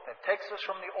作， that takes us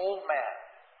from the old man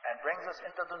and brings us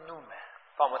into the new man.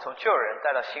 把我们从旧人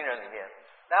带到新人里面。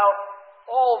 Now,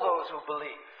 all those who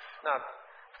believe 那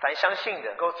凡相信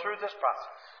的， go through this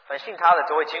process. 凡信他的，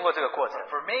都会经过这个过程。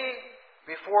 For me,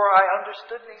 before I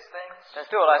understood these things, 但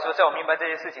对我来说，在我明白这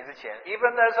些事情之前，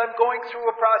 even as I'm going through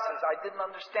a process, I didn't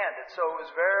understand it, so it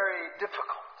was very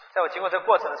difficult. 在我经过这个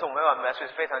过程的时候，我没办法明白，所以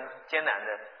是非常艰难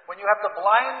的。 When you have to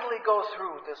blindly go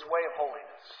through this way of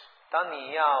holiness, 当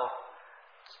你要，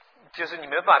就是你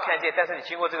没办法看见，但是你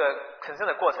经过这个神圣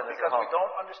的过程的时 because 候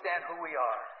we，don't understand who we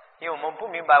are, 因为我们不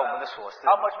明白我们的所思，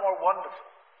 how much more wonderful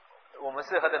我们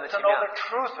是何等的 to 奇 know 妙， the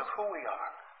truth of who we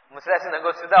are, 我们实在是能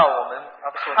够知道我们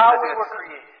of 所知 how 的 we 这 were 个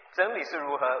created, 真理是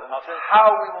如何，我们 of how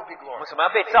we will be 我们 glorified, 什么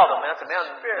样被造的，我们要怎么样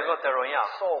能够得荣耀？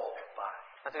 soul, body.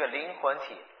 那这个灵魂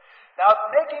体， Now,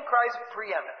 making Christ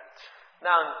preeminent.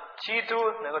 让基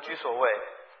督能够居所位。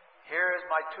 Here is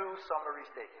my two summary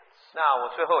statements. 那我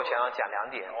最后想要讲2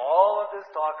点。 All of this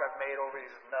talk I've made over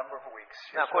these number of weeks.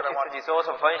 那 Here's 过 what 去 I 十 want 几 to 周我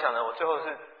所分享的，我最后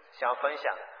是想要分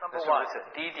享。 Number 是如此。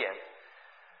第一点，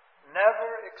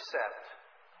 never accept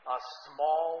a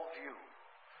small view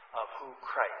of who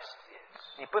Christ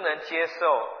is. 你不能接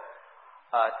受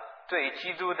对于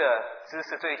基督的知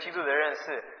识、对于基督的认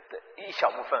识的一小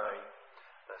部分而已。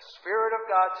 The Spirit of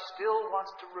God still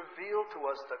wants to reveal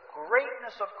to us the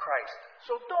greatness of Christ.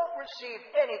 So don't receive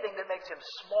anything that makes him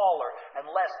smaller and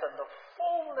less than the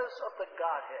fullness of the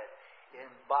Godhead in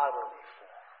bodily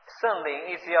form. 圣灵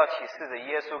一直要启示着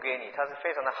耶稣给你，他是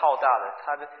非常的浩大的，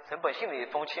他的神本性的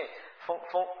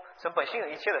神本性的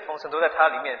一切的丰盛都在他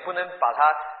里面，不能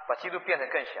把基督变得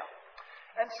更小。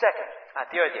And second,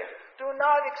第二点， do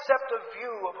not accept a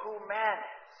view of who man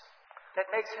is that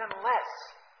makes him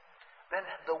less than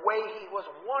the way he was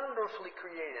wonderfully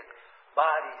created,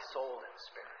 body, soul, and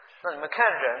spirit. 那你们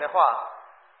看人的话，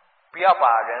不要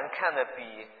把人看得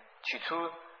比起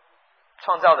初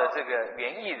创造的这个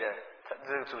原意的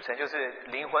这个组成就是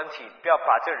灵魂体，不要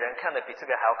把这个人看得比这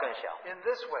个还要更小。 In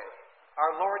this way,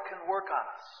 our Lord can work on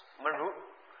us, 我们如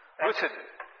此，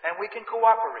 and we can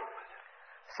cooperate with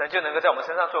him, 神就能够在我们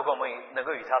身上做工，我们也能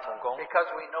够与他同工。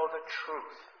 because we know the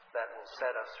truth that will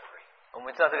set us free. 我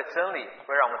们知道这个真理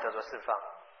会让我们得着释放。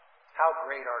 How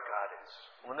great our God is.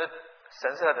 我们的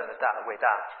神是何等的大伟大，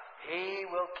 He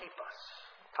will keep us.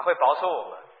 他会保守我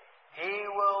们， He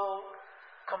will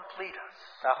complete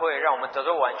us, 他会让我们得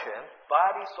着完全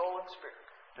body, soul, and spirit.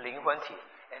 灵魂体。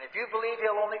 And if you believe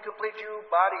He'll only complete you,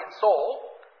 body and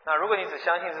soul, 那如果你只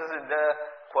相信这是你的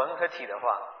魂和体的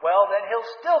话， well, then He'll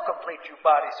still complete you,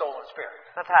 body, soul, and spirit,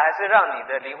 那他还是让你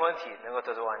的灵魂体能够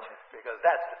得着完全， because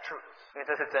that's the truth. 因为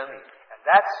这是真理， And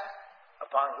that's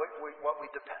upon what we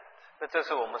depend. 那这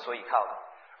是我们所依靠的。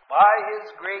 By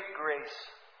His great grace,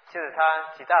 借着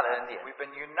他极大的恩典， we've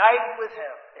been united with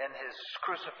Him in His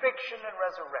crucifixion and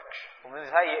resurrection. 我们与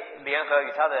他也联合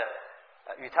与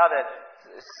他的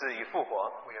死与复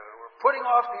活， We're putting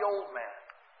off the old man.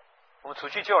 我们除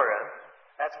去旧人，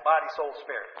 That's body, soul,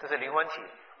 spirit. 这是灵魂体；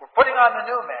 We're putting on the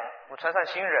new man. 我们穿上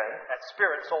新人， That's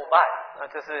spirit, soul, body. 那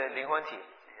这是灵魂体。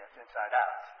 See, that's inside out.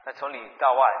 那从里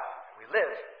到外， We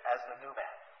live as the new man.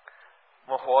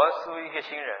 我们活出一个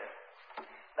新人。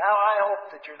 Now, I hope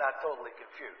that you're not totally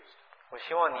confused. 我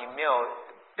希望你没有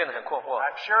变得很困惑。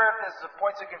 I'm sure if there's some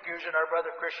points of confusion, our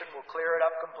brother Christian will clear it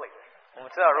up completely. 我们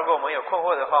知道，如果我们有困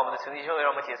惑的话，我们的陈弟兄会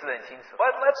让我们解释得很清楚。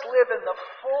 But let's live in the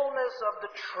fullness of the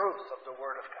truth of the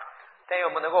Word of God. 但愿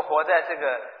我们能够活在这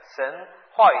个神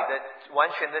话语的完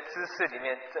全的知识里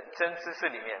面，真知识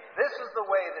里面。 This is the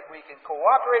way that we can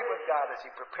cooperate with God as He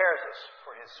prepares us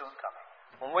for His soon coming.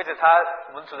 我们为着他，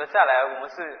我们主的再来，我们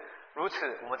是如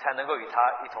此，我们才能够与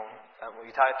他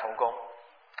同工。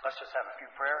 Let's just have a few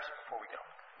prayers before we go.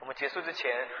 我们结束之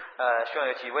前，希望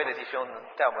有几位的弟兄能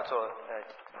带我们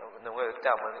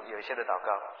有一些的祷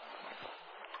告。